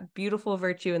ground, that beautiful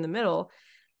virtue in the middle.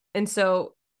 And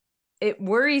so it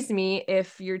worries me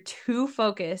if you're too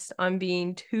focused on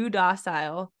being too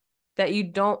docile, that you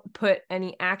don't put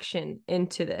any action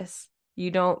into this. You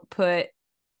don't put,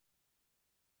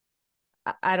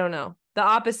 I don't know. The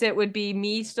opposite would be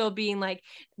me still being like,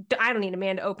 I don't need a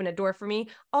man to open a door for me.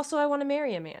 Also, I want to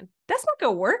marry a man. That's not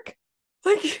going to work.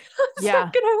 Like, that's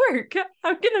not going to work.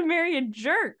 I'm going to marry a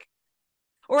jerk.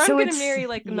 Or I'm going to marry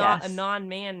like not a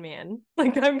non-man man.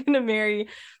 Like, I'm going to marry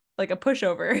like a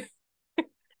pushover.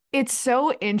 It's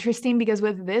so interesting because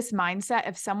with this mindset,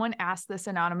 if someone asked this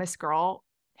anonymous girl,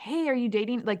 hey, are you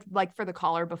dating, like for the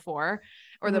caller before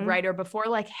or mm-hmm. the writer before,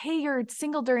 like, hey, you're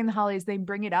single during the holidays, they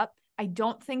bring it up. I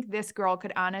don't think this girl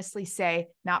could honestly say,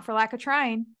 not for lack of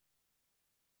trying.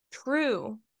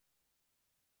 True.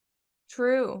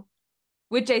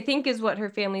 Which I think is what her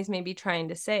family's maybe trying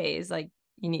to say, is like,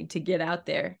 you need to get out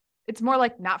there. It's more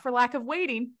like not for lack of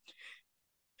waiting.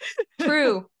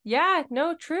 True. Yeah,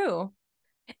 no, true.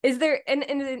 Is there, and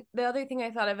the other thing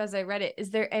I thought of as I read it, is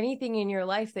there anything in your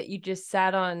life that you just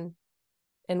sat on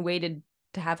and waited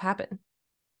to have happen?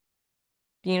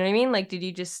 You know what I mean? Like,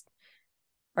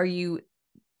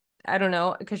 I don't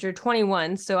know, because you're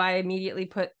 21. So I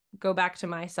immediately go back to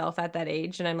myself at that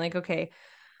age. And I'm like, okay,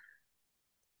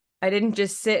 I didn't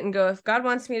just sit and go, if God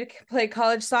wants me to play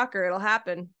college soccer, it'll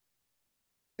happen.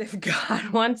 If God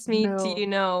wants me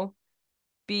to,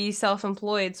 be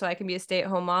self-employed so I can be a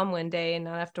stay-at-home mom one day and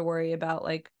not have to worry about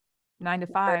like 9 to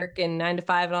 5 work and 9 to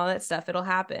 5 and all that stuff, it'll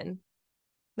happen.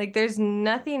 Like, there's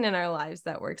nothing in our lives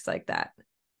that works like that.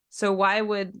 So why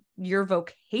would your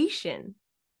vocation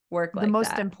work like The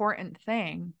most that? important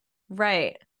thing.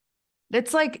 Right.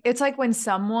 It's like when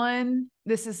someone,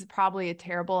 this is probably a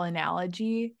terrible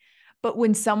analogy, but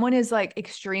when someone is like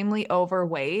extremely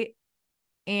overweight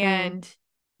and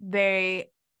they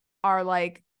are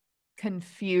like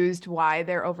confused why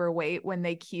they're overweight when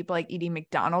they keep like eating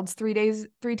McDonald's 3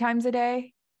 times a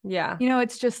day. Yeah. You know,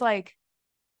 it's just like,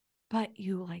 but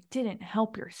you like didn't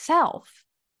help yourself.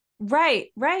 Right.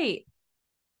 Right.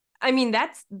 I mean,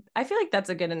 I feel like that's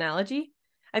a good analogy.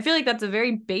 I feel like that's a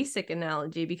very basic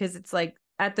analogy because it's like,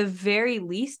 at the very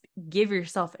least, give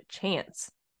yourself a chance.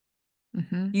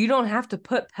 Mm-hmm. You don't have to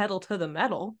put pedal to the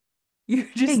metal. You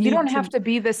just you don't need have to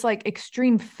be this like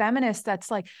extreme feminist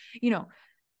that's like,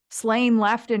 slaying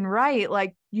left and right,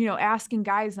 like, asking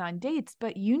guys on dates,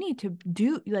 but you need to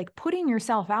do like putting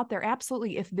yourself out there.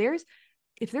 Absolutely. If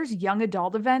there's young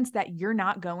adult events that you're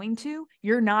not going to,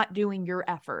 you're not doing your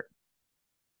effort.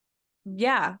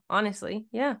 Yeah, honestly.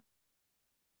 Yeah.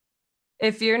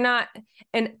 If you're not,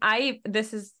 and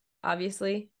this is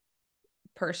obviously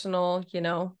personal,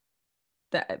 the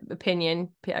opinion.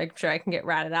 I'm sure I can get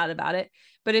ratted out about it.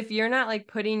 But if you're not like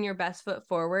putting your best foot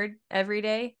forward every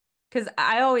day, because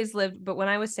I always lived, but when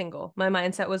I was single, my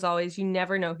mindset was always, you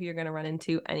never know who you're going to run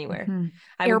into anywhere. Mm-hmm.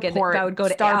 I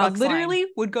literally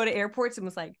would go to airports and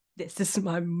was like, this is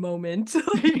my moment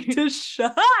like, to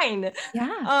shine.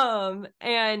 Yeah.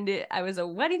 And I was a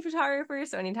wedding photographer.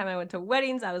 So anytime I went to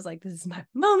weddings, I was like, this is my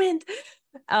moment.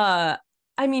 I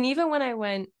mean, even when I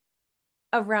went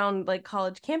around like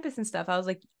college campus and stuff, I was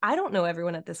like, I don't know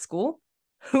everyone at this school.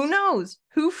 Who knows?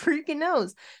 Who freaking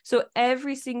knows? So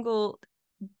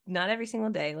not every single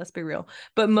day, let's be real,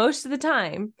 but most of the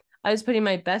time, I was putting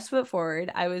my best foot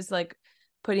forward. I was like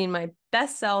putting my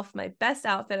best self, my best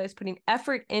outfit. I was putting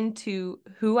effort into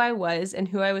who I was and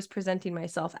who I was presenting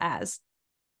myself as.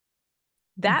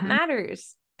 That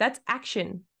matters. That's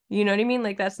action. You know what I mean?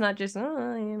 Like, that's not just,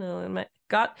 my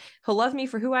God, he'll love me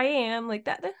for who I am. Like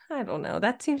that, I don't know.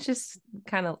 That seems just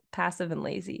kind of passive and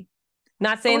lazy.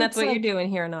 Not saying that's what you're doing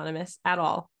here, Anonymous, at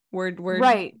all. We're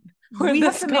right.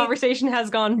 This conversation has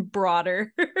gone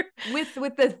broader. with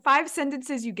the 5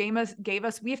 sentences you gave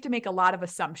us, we have to make a lot of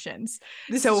assumptions.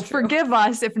 So forgive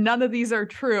us if none of these are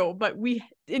true, but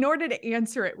in order to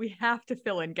answer it, we have to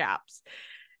fill in gaps.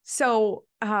 So,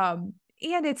 and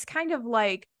it's kind of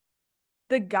like,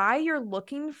 the guy you're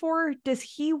looking for, does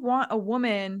he want a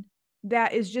woman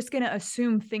that is just going to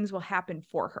assume things will happen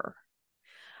for her?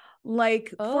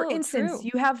 Like, for instance, true.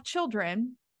 You have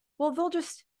children. Well, they'll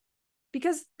just,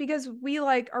 because we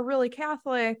like are really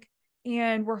Catholic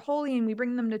and we're holy and we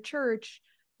bring them to church,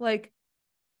 like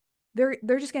they're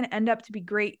just going to end up to be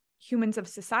great humans of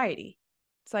society.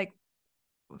 It's like,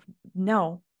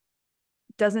 no,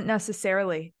 doesn't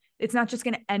necessarily. It's not just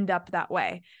going to end up that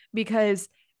way because,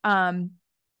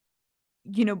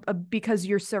 because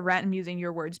I'm using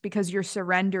your words, because you're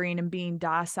surrendering and being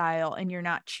docile and you're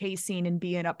not chasing and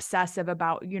being obsessive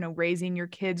about, raising your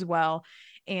kids well.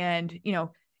 And,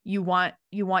 you want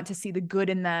to see the good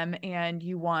in them and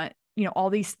you want, all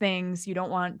these things. You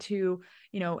don't want to,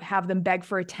 have them beg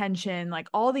for attention, like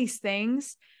all these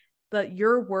things. But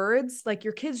your words, like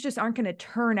your kids just aren't going to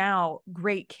turn out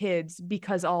great kids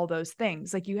because all those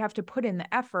things. Like you have to put in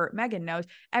the effort, Megan knows,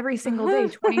 every single day,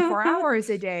 24 hours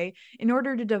a day in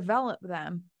order to develop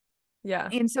them. Yeah.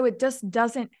 And so it just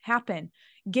doesn't happen.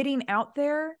 Getting out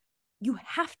there, you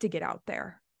have to get out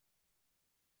there.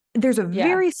 There's a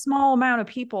very small amount of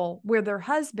people where their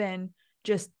husband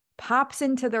just pops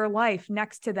into their life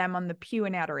next to them on the pew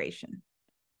in adoration.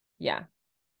 Yeah.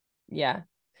 Yeah.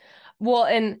 Well,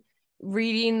 and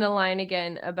reading the line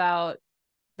again about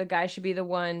the guy should be the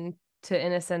one to,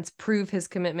 in a sense, prove his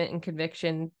commitment and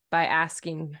conviction by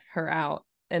asking her out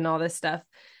and all this stuff.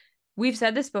 We've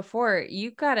said this before. You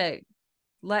got to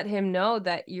let him know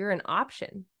that you're an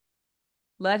option.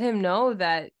 Let him know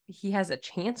that he has a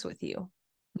chance with you.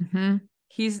 Mm-hmm.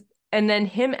 And then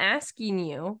him asking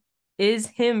you is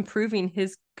him proving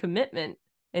his commitment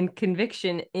and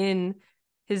conviction in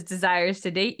his desires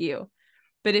to date you.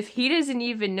 But if he doesn't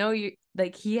even know you,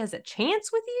 like he has a chance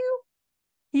with you,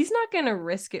 he's not going to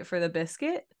risk it for the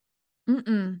biscuit.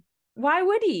 Mm-mm. Why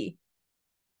would he?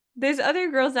 There's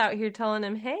other girls out here telling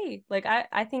him, hey, like,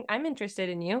 I think I'm interested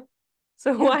in you.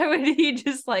 So why would he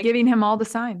just like giving him all the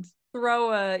signs,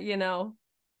 throw a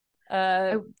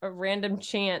random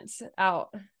chance out?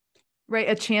 Right.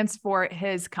 A chance for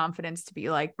his confidence to be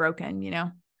like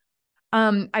broken,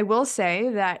 I will say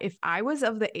that if I was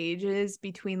of the ages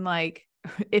between like,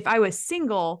 if I was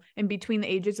single and between the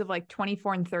ages of like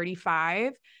 24 and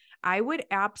 35, I would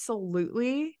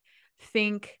absolutely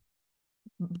think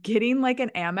getting like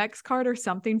an Amex card or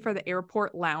something for the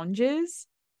airport lounges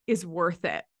is worth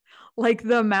it. Like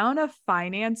the amount of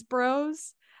finance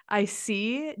bros I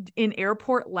see in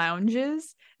airport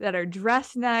lounges that are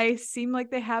dressed nice, seem like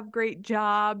they have great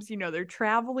jobs, you know, they're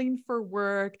traveling for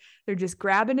work, they're just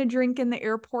grabbing a drink in the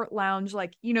airport lounge,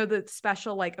 like, you know, the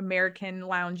special like American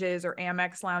lounges or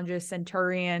Amex lounges,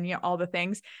 Centurion, you know, all the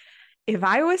things. If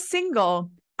I was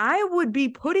single, I would be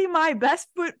putting my best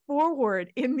foot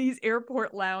forward in these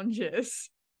airport lounges.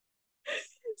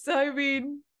 So, I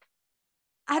mean,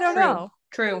 I don't know.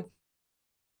 True.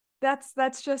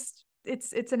 That's just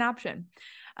it's an option.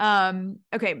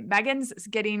 Okay, Megan's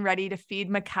getting ready to feed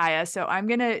Micaiah, so I'm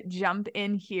gonna jump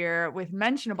in here with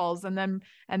mentionables, and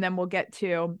then we'll get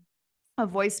to a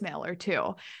voicemail or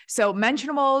two. So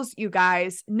mentionables, you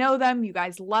guys know them, you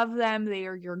guys love them. They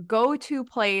are your go-to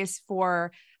place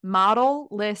for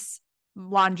model-less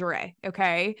lingerie.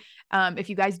 Okay. If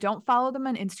you guys don't follow them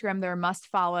on Instagram, they're a must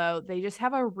follow. They just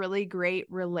have a really great,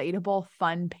 relatable,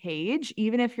 fun page.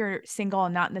 Even if you're single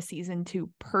and not in the season to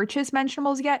purchase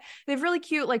mentionables yet, they have really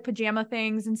cute like pajama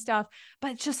things and stuff,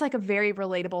 but it's just like a very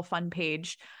relatable, fun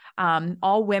page.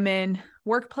 All women,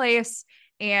 workplace,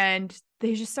 and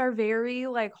they just are very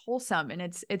like wholesome, and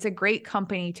it's a great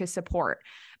company to support.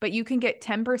 But you can get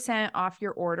 10% off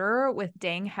your order with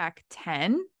Dang Heck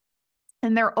 10.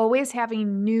 And they're always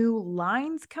having new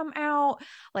lines come out,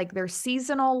 like their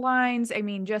seasonal lines. I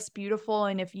mean, just beautiful.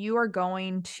 And if you are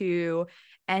going to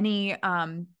any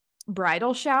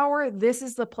bridal shower, this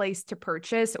is the place to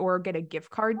purchase or get a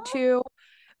gift card to,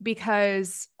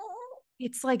 because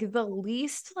it's like the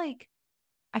least like,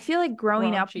 I feel like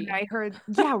growing up when I heard,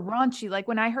 raunchy. Like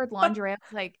when I heard lingerie, I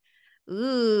was like,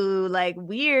 ooh, like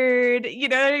weird. You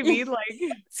know what I mean?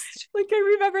 Like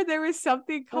I remember there was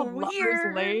something called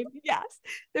Lover's Lane. Yes.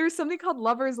 There was something called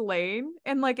Lover's Lane.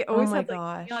 And like it always had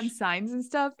like neon signs and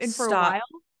stuff. And for a while,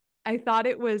 I thought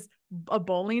it was a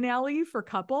bowling alley for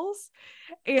couples.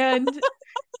 And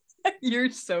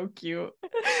you're so cute.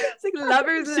 It's like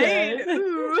Lover's Lane.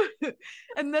 Ooh.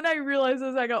 And then I realized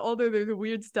as I got older, there's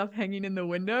weird stuff hanging in the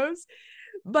windows.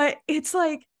 But it's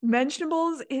like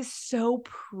mentionables is so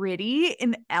pretty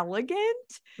and elegant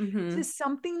to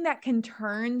something that can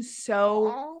turn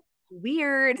so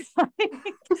weird.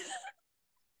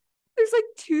 There's like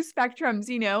two spectrums,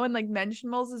 you know, and like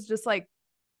mentionables is just like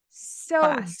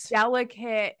so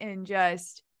delicate and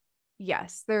just,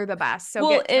 yes, they're the best.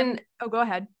 So go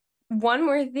ahead. One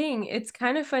more thing, it's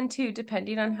kind of fun too,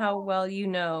 depending on how well you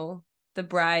know the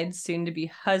bride's soon to be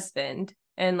husband,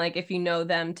 and like if you know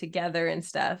them together and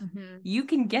stuff, you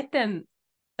can get them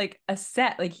like a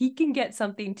set, like he can get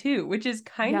something too, which is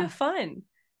kind of fun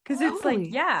because it's like,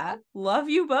 love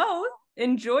you both,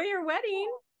 enjoy your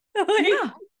wedding.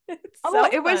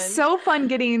 It was so fun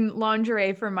getting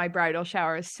lingerie for my bridal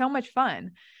shower. It was so much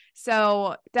fun.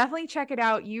 So definitely check it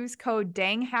out. Use code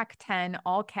DANGHECK10,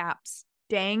 all caps.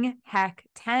 Dang Heck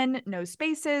 10, no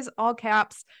spaces, all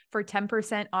caps, for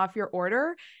 10% off your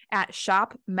order at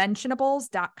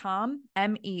shopmentionables.com,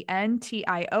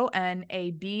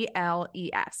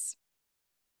 mentionables.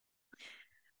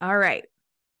 All right,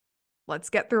 let's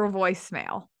get through a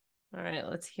voicemail. All right,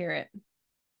 let's hear it.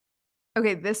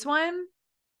 Okay, this one,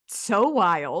 so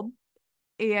wild.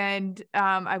 And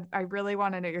I really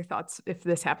want to know your thoughts if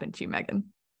this happened to you,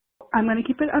 Megan. I'm going to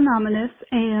keep it anonymous,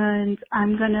 and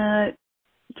I'm going to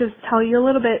just tell you a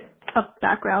little bit of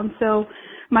background. So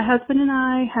my husband and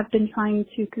I have been trying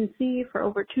to conceive for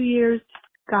over 2 years.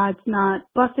 God's not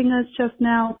blessing us just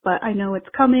now, but I know it's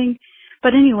coming.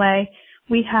 But anyway,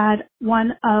 we had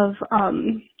one of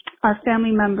our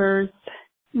family members,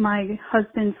 my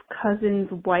husband's cousin's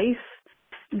wife.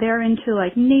 They're into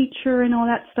like nature and all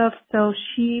that stuff. So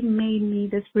she made me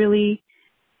this really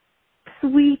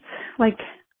sweet, like,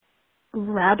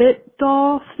 rabbit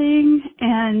doll thing,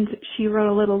 and she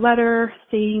wrote a little letter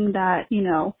saying that, you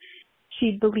know,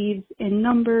 she believes in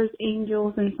numbers,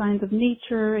 angels, and signs of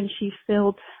nature, and she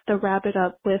filled the rabbit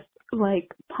up with like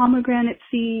pomegranate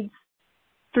seeds,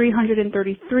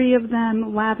 333 of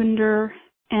them, lavender,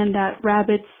 and that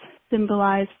rabbits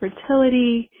symbolize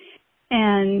fertility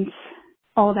and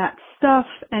all that stuff,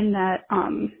 and that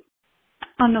on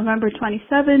November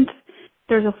 27th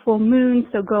there's a full moon,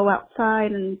 so go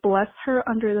outside and bless her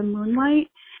under the moonlight.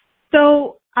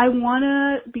 So I want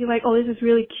to be like, oh, this is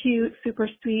really cute, super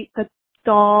sweet. The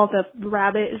doll, the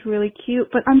rabbit is really cute,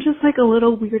 but I'm just like a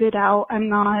little weirded out. I'm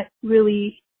not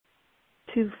really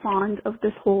too fond of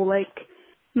this whole like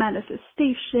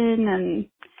manifestation, and,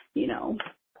 you know,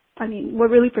 I mean, what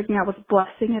really freaked me out was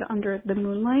blessing it under the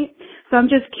moonlight. So I'm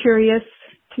just curious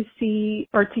to see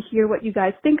or to hear what you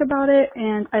guys think about it.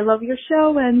 And I love your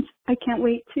show, and I can't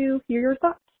wait to hear your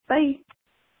thoughts. Bye.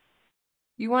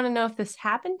 You want to know if this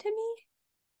happened to me?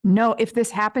 No, if this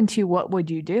happened to you, what would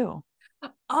you do?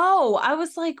 Oh, I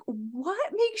was like,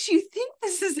 what makes you think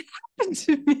this has happened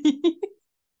to me?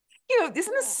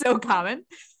 Isn't this so common?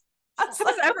 This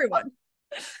is everyone.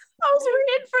 I was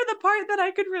waiting for the part that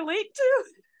I could relate to.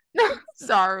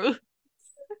 Sorry.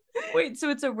 Wait, so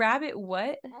it's a rabbit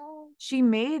what? She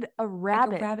made a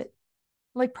rabbit. Like a rabbit.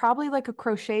 Like probably like a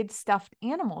crocheted stuffed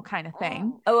animal kind of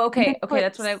thing. Oh, okay. Okay,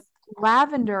 that's what I...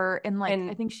 Lavender and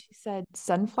I think she said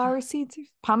sunflower seeds,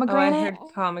 pomegranate. Oh, I heard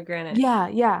pomegranate.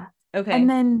 Yeah. Okay. And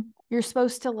then you're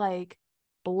supposed to like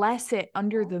bless it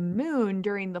under the moon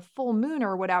during the full moon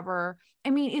or whatever. I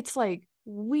mean, it's like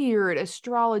weird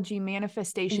astrology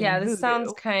manifestation. Yeah, voodoo. this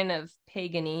sounds kind of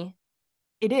pagan-y.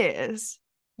 It is.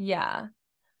 Yeah.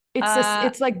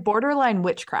 It's like borderline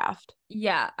witchcraft.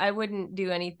 Yeah, I wouldn't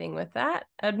do anything with that.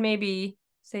 I'd maybe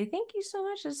say thank you so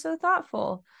much. It's so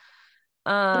thoughtful.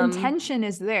 The intention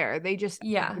is there. They just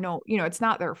it's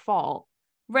not their fault.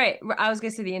 Right. I was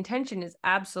gonna say the intention is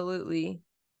absolutely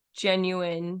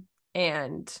genuine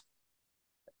and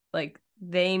like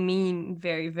they mean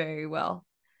very, very well.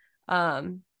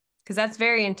 Because that's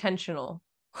very intentional.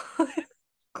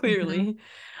 Clearly.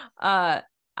 Mm-hmm.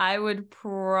 I would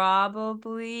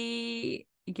probably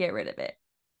get rid of it.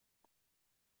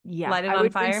 Yeah. Light it on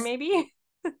fire, maybe?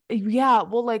 Yeah.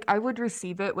 Well, like I would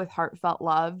receive it with heartfelt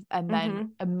love. And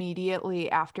then immediately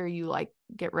after you like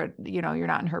get rid, you're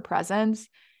not in her presence,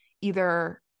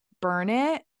 either burn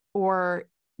it or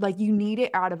like you need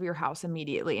it out of your house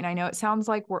immediately. And I know it sounds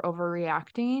like we're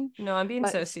overreacting. No, I'm being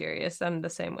so serious. I'm the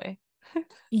same way.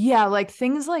 Yeah. Like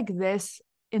things like this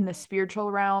in the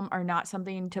spiritual realm are not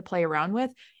something to play around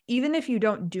with. Even if you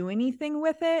don't do anything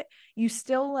with it, you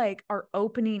still like are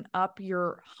opening up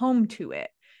your home to it.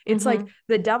 It's like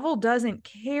the devil doesn't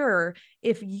care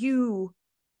if you,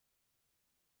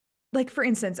 like, for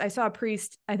instance, I saw a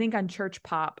priest, I think on Church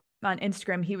Pop on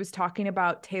Instagram, he was talking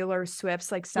about Taylor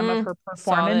Swift's, like some of her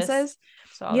performances.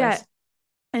 Saw this.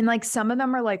 And like some of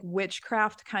them are like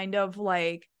witchcraft kind of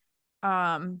like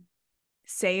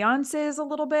seances a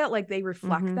little bit, like they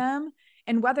reflect them.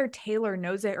 And whether Taylor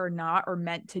knows it or not, or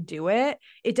meant to do it,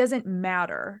 it doesn't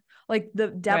matter. Like the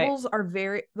devils are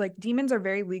very, like demons are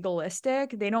very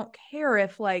legalistic. They don't care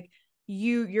if like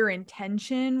your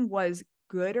intention was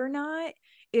good or not.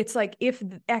 It's like if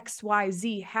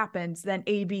XYZ happens, then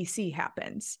ABC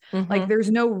happens. Like there's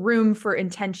no room for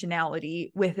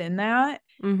intentionality within that.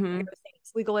 Like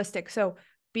it's legalistic. So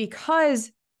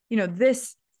because,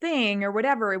 this thing or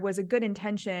whatever, it was a good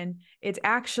intention, it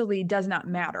actually does not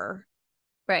matter.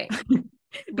 Right.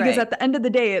 Because at the end of the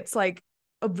day, it's like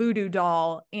a voodoo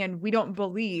doll, and we don't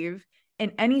believe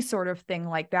in any sort of thing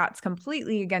like that. It's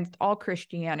completely against all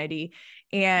Christianity,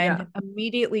 and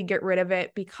immediately get rid of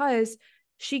it, because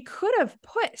she could have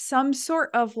put some sort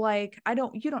of like,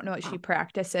 you don't know what she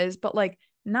practices, but like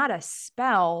not a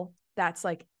spell that's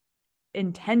like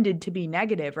intended to be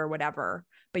negative or whatever,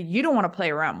 but you don't want to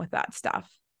play around with that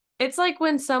stuff. It's like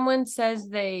when someone says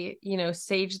they,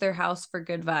 sage their house for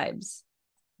good vibes.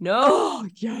 No,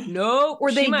 no,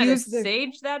 or they use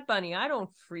sage that bunny. I don't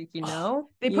freaking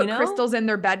know. They put crystals in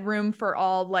their bedroom for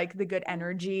all like the good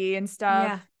energy and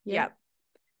stuff. Yeah.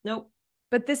 Nope.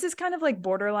 But this is kind of like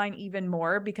borderline even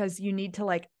more, because you need to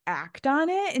like act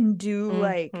on it and do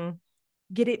like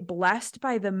get it blessed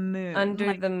by the moon.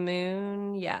 Under the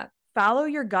moon. Yeah. Follow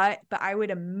your gut, but I would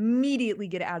immediately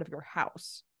get it out of your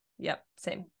house. Yep.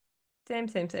 Same.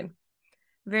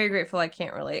 Very grateful I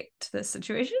can't relate to this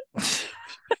situation.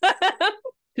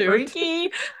 Freaky.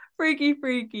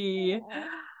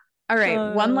 All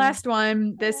right, one last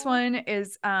one. This one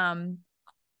is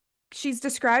she's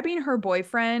describing her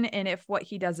boyfriend and if what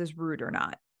he does is rude or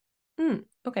not.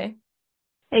 Okay.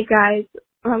 Hey guys,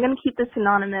 I'm gonna keep this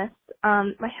anonymous.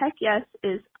 My heck yes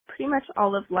is pretty much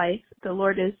all of life. The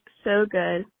Lord is so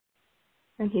good,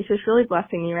 and He's just really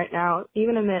blessing me right now,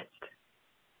 even amidst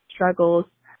struggles.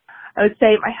 I would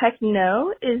say my heck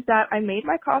no is that I made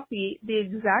my coffee the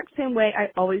exact same way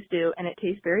I always do, and it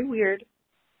tastes very weird.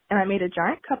 And I made a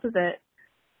giant cup of it,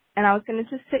 and I was going to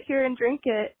just sit here and drink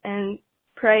it and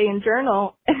pray and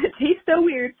journal, and it tastes so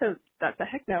weird, so that's a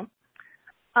heck no.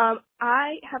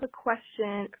 I have a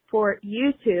question for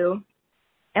you two,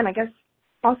 and I guess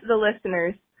also the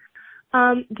listeners.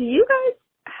 Do you guys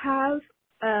have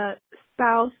a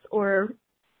spouse or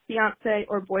fiance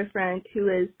or boyfriend who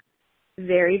is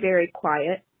very, very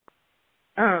quiet?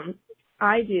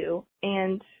 I do,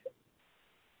 and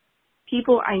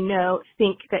people I know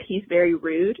think that he's very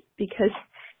rude because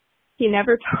he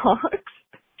never talks.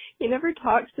 he never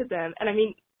talks to them. And I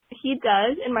mean, he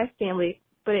does in my family,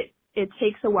 but it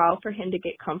takes a while for him to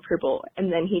get comfortable,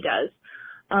 and then he does.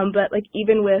 But like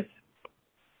even with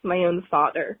my own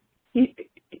father, he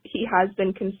has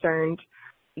been concerned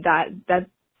that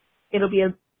it'll be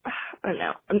I don't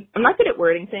know. I'm not good at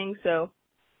wording things, so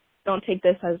don't take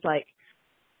this as like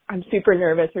I'm super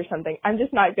nervous or something. I'm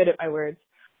just not good at my words.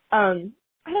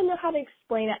 I don't know how to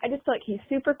explain it. I just feel like he's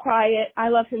super quiet. I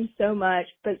love him so much,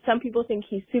 but some people think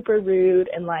he's super rude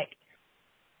and like,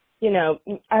 you know,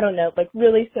 I don't know, like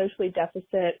really socially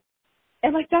deficit.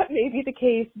 And like that may be the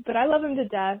case, but I love him to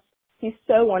death. He's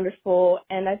so wonderful,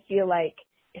 and I feel like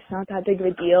it's not that big of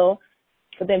a deal.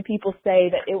 But then people say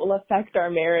that it will affect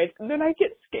our marriage, and then I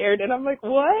get scared, and I'm like,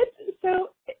 what? So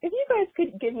if you guys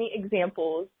could give me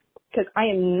examples, because I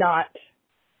am not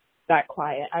that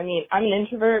quiet. I mean, I'm an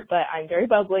introvert, but I'm very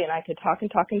bubbly, and I could talk and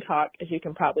talk and talk, as you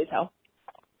can probably tell.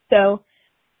 So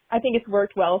I think it's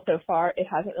worked well so far. It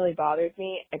hasn't really bothered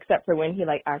me, except for when he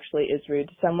like actually is rude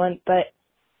to someone. But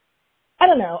I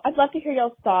don't know. I'd love to hear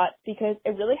y'all's thoughts, because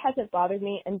it really hasn't bothered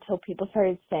me until people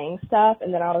started saying stuff,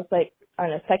 and then I was like, I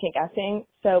don't know, second guessing.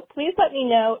 So please let me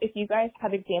know if you guys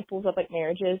have examples of like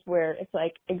marriages where it's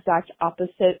like exact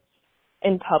opposites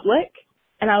in public,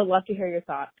 and I would love to hear your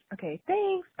thoughts. Okay,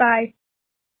 thanks. Bye.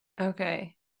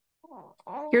 Okay.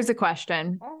 Here's a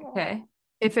question. Okay.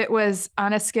 If it was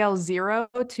on a scale 0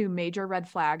 to major red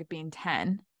flag being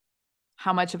 10,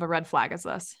 how much of a red flag is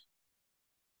this?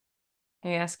 Are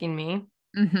you asking me?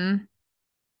 Mm-hmm.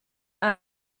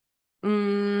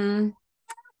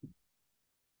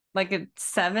 Like a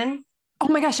 7? Oh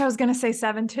my gosh, I was going to say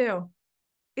 7 too.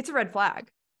 It's a red flag.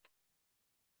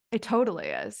 It totally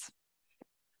is.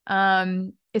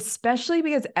 Especially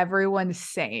because everyone's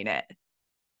saying it.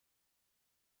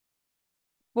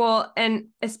 Well, and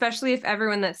especially if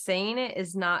everyone that's saying it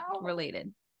is not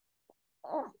related.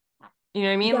 You know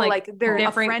what I mean? Yeah, like they're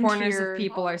different corners of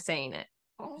people are saying it.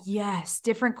 Yes,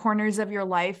 different corners of your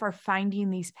life are finding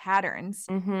these patterns.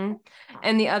 Mm-hmm.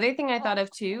 And the other thing I thought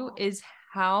of too is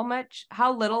how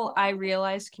little I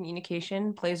realized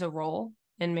communication plays a role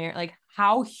in marriage. Like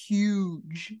how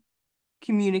huge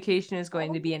communication is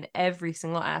going to be in every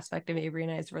single aspect of Avery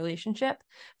and I's relationship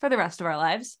for the rest of our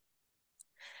lives.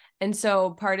 And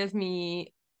so part of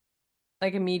me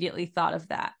like immediately thought of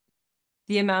that.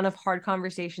 The amount of hard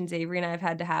conversations Avery and I have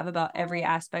had to have about every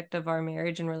aspect of our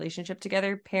marriage and relationship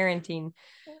together, parenting,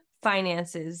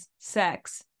 finances,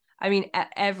 sex. I mean,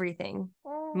 everything.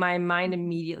 My mind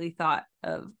immediately thought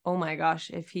of, oh my gosh,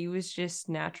 if he was just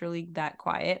naturally that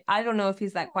quiet. I don't know if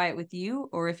he's that quiet with you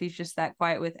or if he's just that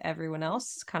quiet with everyone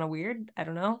else. It's kind of weird. I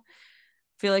don't know.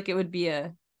 I feel like it would be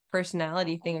a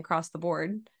personality thing across the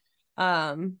board.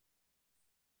 But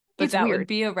it's that weird. would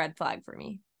be a red flag for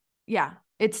me. Yeah.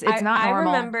 It's not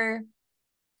normal.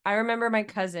 I remember my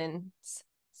cousins,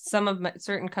 some of my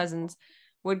certain cousins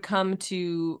would come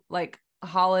to like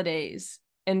holidays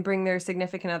and bring their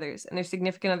significant others, and their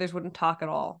significant others wouldn't talk at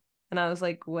all. And I was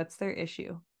like, what's their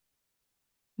issue?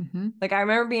 Mm-hmm. Like, I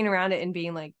remember being around it and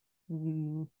being like,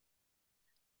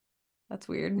 that's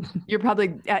weird. You're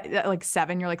probably at like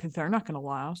 7. You're like, they're not going to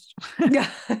last. Yeah.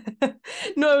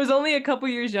 No, I was only a couple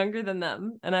years younger than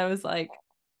them. And I was like,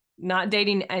 not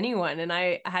dating anyone. And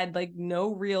I had like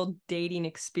no real dating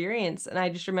experience. And I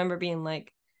just remember being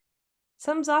like,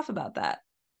 something's off about that.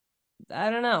 I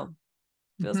don't know.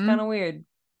 Feels kind of weird.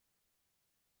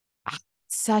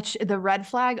 The red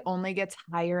flag only gets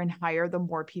higher and higher the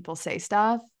more people say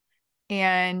stuff.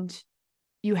 And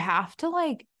you have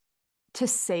to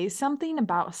say something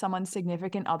about someone's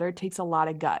significant other takes a lot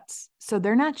of guts. So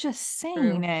they're not just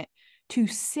saying it to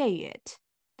say it.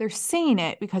 They're saying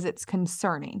it because it's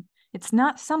concerning. It's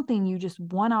not something you just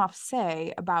one-off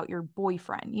say about your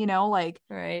boyfriend, you know, like,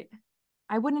 right.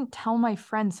 I wouldn't tell my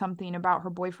friend something about her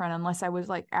boyfriend unless I was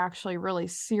like actually really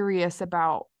serious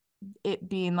about it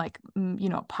being like, you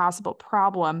know, a possible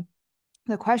problem.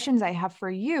 The questions I have for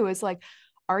you is like,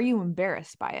 are you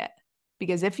embarrassed by it?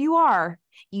 Because if you are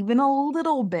even a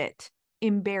little bit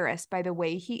embarrassed by the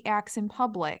way he acts in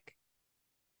public,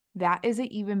 that is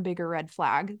an even bigger red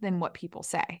flag than what people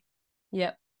say.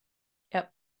 Yep.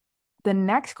 The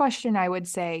next question I would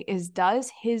say is,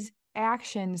 does his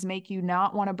actions make you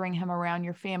not want to bring him around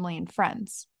your family and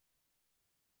friends?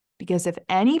 Because if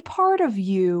any part of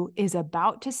you is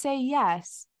about to say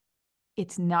yes,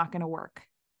 it's not going to work.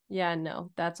 Yeah,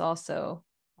 no, that's also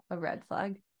a red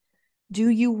flag. Do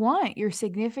you want your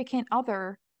significant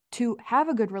other to have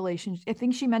a good relationship? I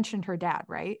think she mentioned her dad,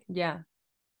 right? Yeah.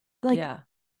 Like, yeah.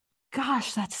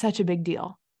 Gosh, that's such a big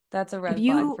deal. That's a red if flag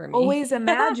you for me. always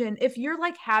imagine, if you're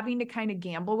like having to kind of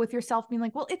gamble with yourself, being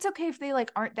like, well, it's okay if they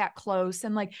like aren't that close.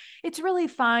 And like, it's really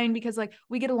fine because like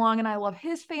we get along and I love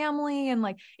his family. And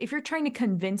like, if you're trying to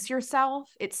convince yourself,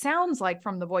 it sounds like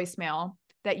from the voicemail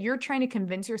that you're trying to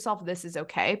convince yourself this is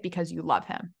okay because you love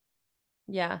him.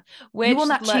 Yeah. You will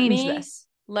not change this.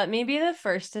 Let me be the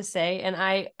first to say, and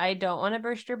I don't want to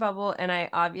burst your bubble. And I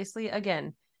obviously,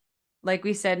 again, like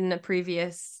we said in a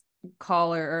previous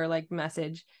call or like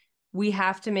message, we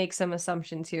have to make some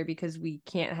assumptions here because we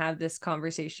can't have this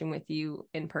conversation with you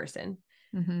in person.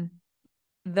 Mm-hmm.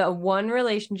 The one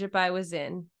relationship I was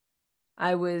in,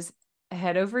 I was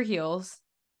head over heels,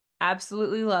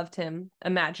 absolutely loved him,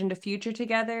 imagined a future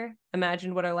together,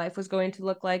 imagined what our life was going to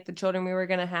look like, the children we were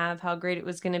going to have, how great it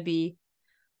was going to be.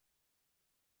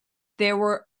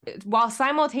 While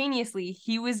simultaneously,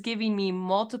 he was giving me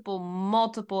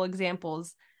multiple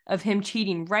examples of him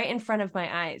cheating right in front of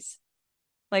my eyes.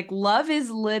 Like, love is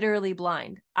literally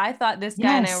blind. I thought this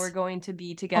guy and I were going to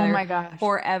be together oh my gosh.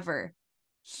 forever.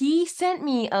 He sent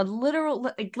me a literal,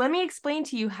 like, let me explain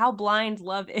to you how blind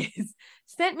love is.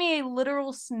 Sent me a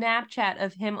literal Snapchat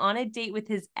of him on a date with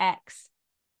his ex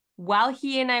while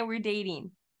he and I were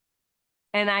dating.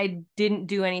 And I didn't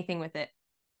do anything with it.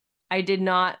 I did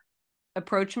not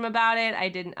approach him about it.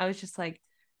 I was just like,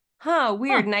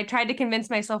 weird. And I tried to convince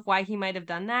myself why he might have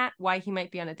done that, why he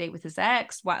might be on a date with his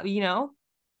ex, why,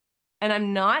 And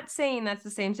I'm not saying that's the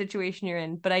same situation you're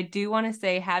in, but I do want to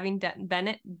say, having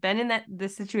been in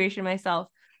this situation myself,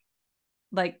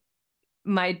 like,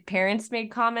 my parents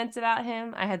made comments about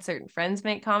him. I had certain friends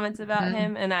make comments about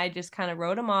him, and I just kind of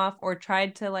wrote him off or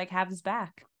tried to like have his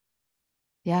back.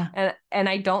 Yeah. And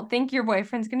I don't think your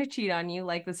boyfriend's going to cheat on you,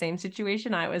 like the same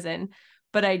situation I was in.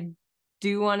 But I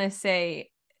do want to say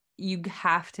you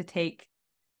have to take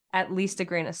at least a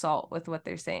grain of salt with what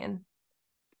they're saying.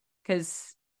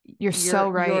 Because you're so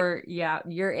right.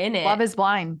 You're in it. Love is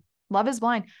blind. Love is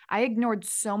blind. I ignored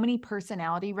so many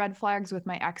personality red flags with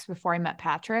my ex before I met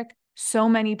Patrick. So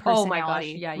many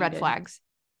personality red flags.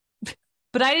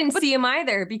 But I didn't see him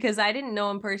either because I didn't know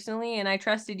him personally and I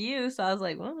trusted you. So I was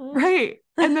like, right.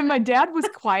 And then my dad was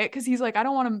quiet because he's like, I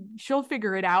don't want to, she'll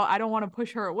figure it out. I don't want to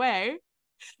push her away. And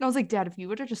I was like, Dad, if you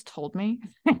would have just told me.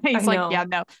 He's like, yeah,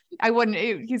 no, I wouldn't.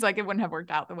 He's like, it wouldn't have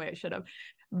worked out the way it should have.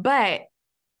 But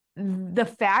the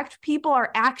fact people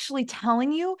are actually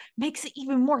telling you makes it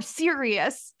even more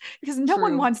serious because no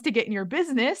one wants to get in your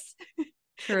business.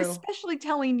 True. Especially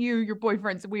telling you your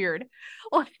boyfriend's weird.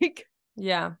 Like,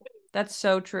 yeah, that's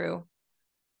so true.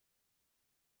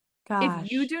 Gosh.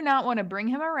 If you do not want to bring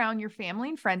him around your family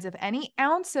and friends, if any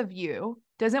ounce of you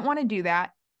doesn't want to do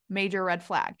that, major red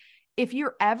flag. If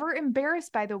you're ever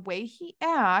embarrassed by the way he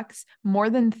acts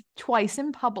more than twice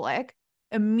in public,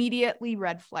 immediately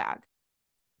red flag.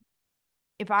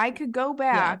 If I could go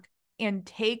back and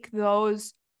take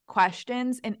those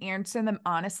questions and answer them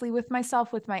honestly with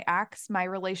myself, with my ex, my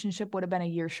relationship would have been a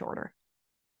year shorter.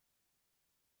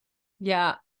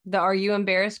 Yeah. The are you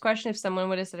embarrassed question, if someone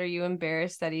would have said, are you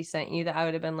embarrassed that he sent you, that I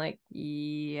would have been like,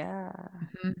 yeah,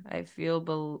 I feel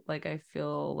like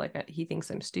he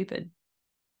thinks I'm stupid.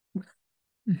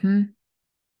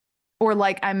 Or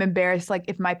like, I'm embarrassed. Like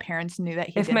if my parents knew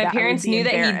that if my parents knew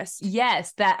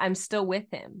that that I'm still with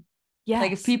him. Yes.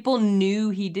 Like if people knew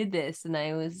he did this and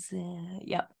I was,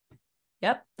 yep.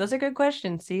 Those are good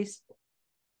questions, Cease.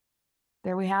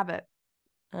 There we have it.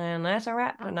 And that's a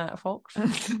wrap for that, folks.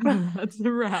 That's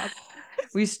a wrap.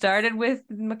 We started with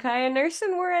Micaiah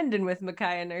nursing. We're ending with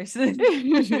Micaiah nursing.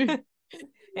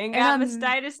 Ain't got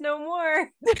mastitis no more.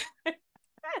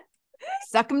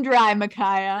 Suck them dry,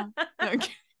 Micaiah.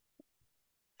 Okay.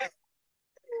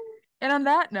 And on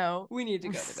that note, we need to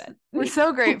go to bed. We're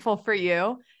so grateful for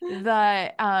you.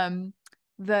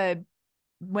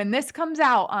 When this comes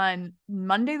out on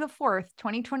Monday the 4th,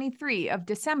 2023 of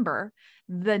December,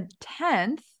 the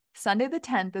 10th, Sunday the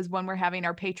 10th is when we're having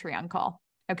our Patreon call.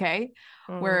 Okay.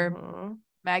 Where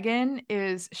Megan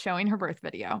is showing her birth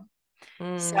video.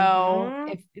 So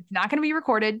if it's not going to be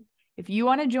recorded, if you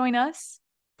want to join us,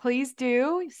 please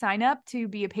do sign up to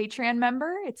be a Patreon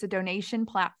member. It's a donation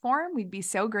platform. We'd be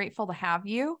so grateful to have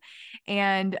you.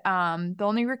 And the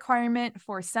only requirement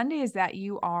for Sunday is that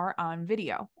you are on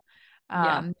video.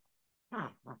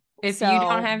 If you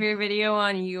don't have your video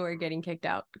on, you are getting kicked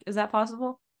out. Is that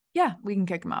possible? Yeah, we can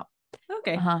kick them out.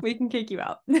 Okay, we can kick you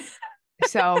out.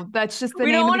 So that's just the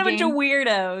we name don't of the want a bunch of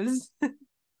weirdos.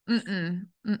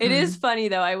 It is funny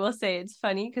though. I will say it's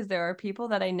funny because there are people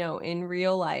that I know in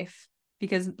real life,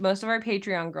 because most of our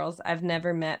Patreon girls I've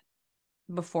never met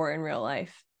before in real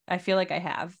life. I feel like I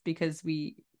have because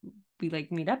we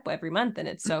like meet up every month, and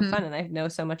it's so fun, and I know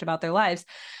so much about their lives.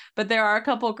 But there are a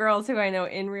couple girls who I know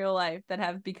in real life that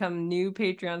have become new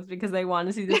Patreons because they want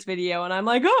to see this video, and I'm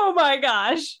like, oh my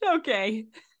gosh, okay.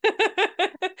 Okay.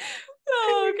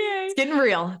 It's getting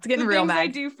real. It's getting real, Meg. I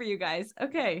do for you guys.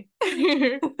 Okay.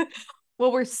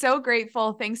 Well, we're so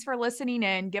grateful. Thanks for listening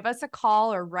in. Give us a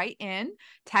call or write in,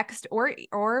 text or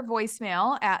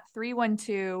voicemail at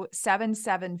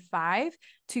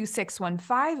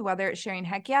 312-775-2615, whether it's sharing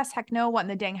heck yes, heck no, what in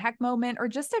the dang heck moment, or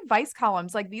just advice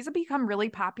columns. Like, these have become really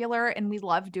popular and we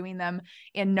love doing them.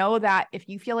 And know that if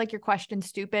you feel like your question's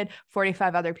stupid,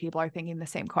 45 other people are thinking the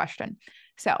same question.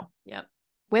 So yep.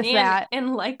 With that.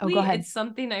 And likely it's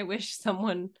something I wish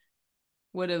someone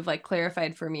would have like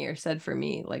clarified for me or said for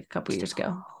me like a couple years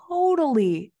ago.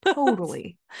 Totally. Oh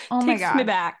my gosh. Takes me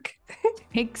back.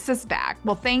 Takes us back.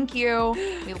 Well, thank you.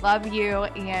 We love you,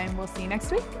 and we'll see you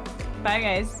next week. Bye,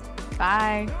 guys.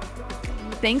 Bye.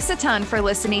 Thanks a ton for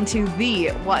listening to the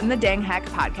What in the Dang Heck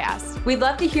podcast. We'd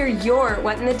love to hear your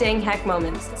What in the Dang Heck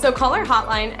moments. So call our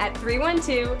hotline at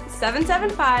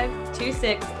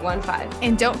 312-775-2615.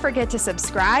 And don't forget to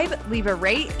subscribe, leave a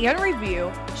rate and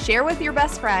review, share with your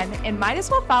best friend, and might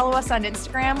as well follow us on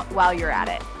Instagram while you're at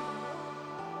it.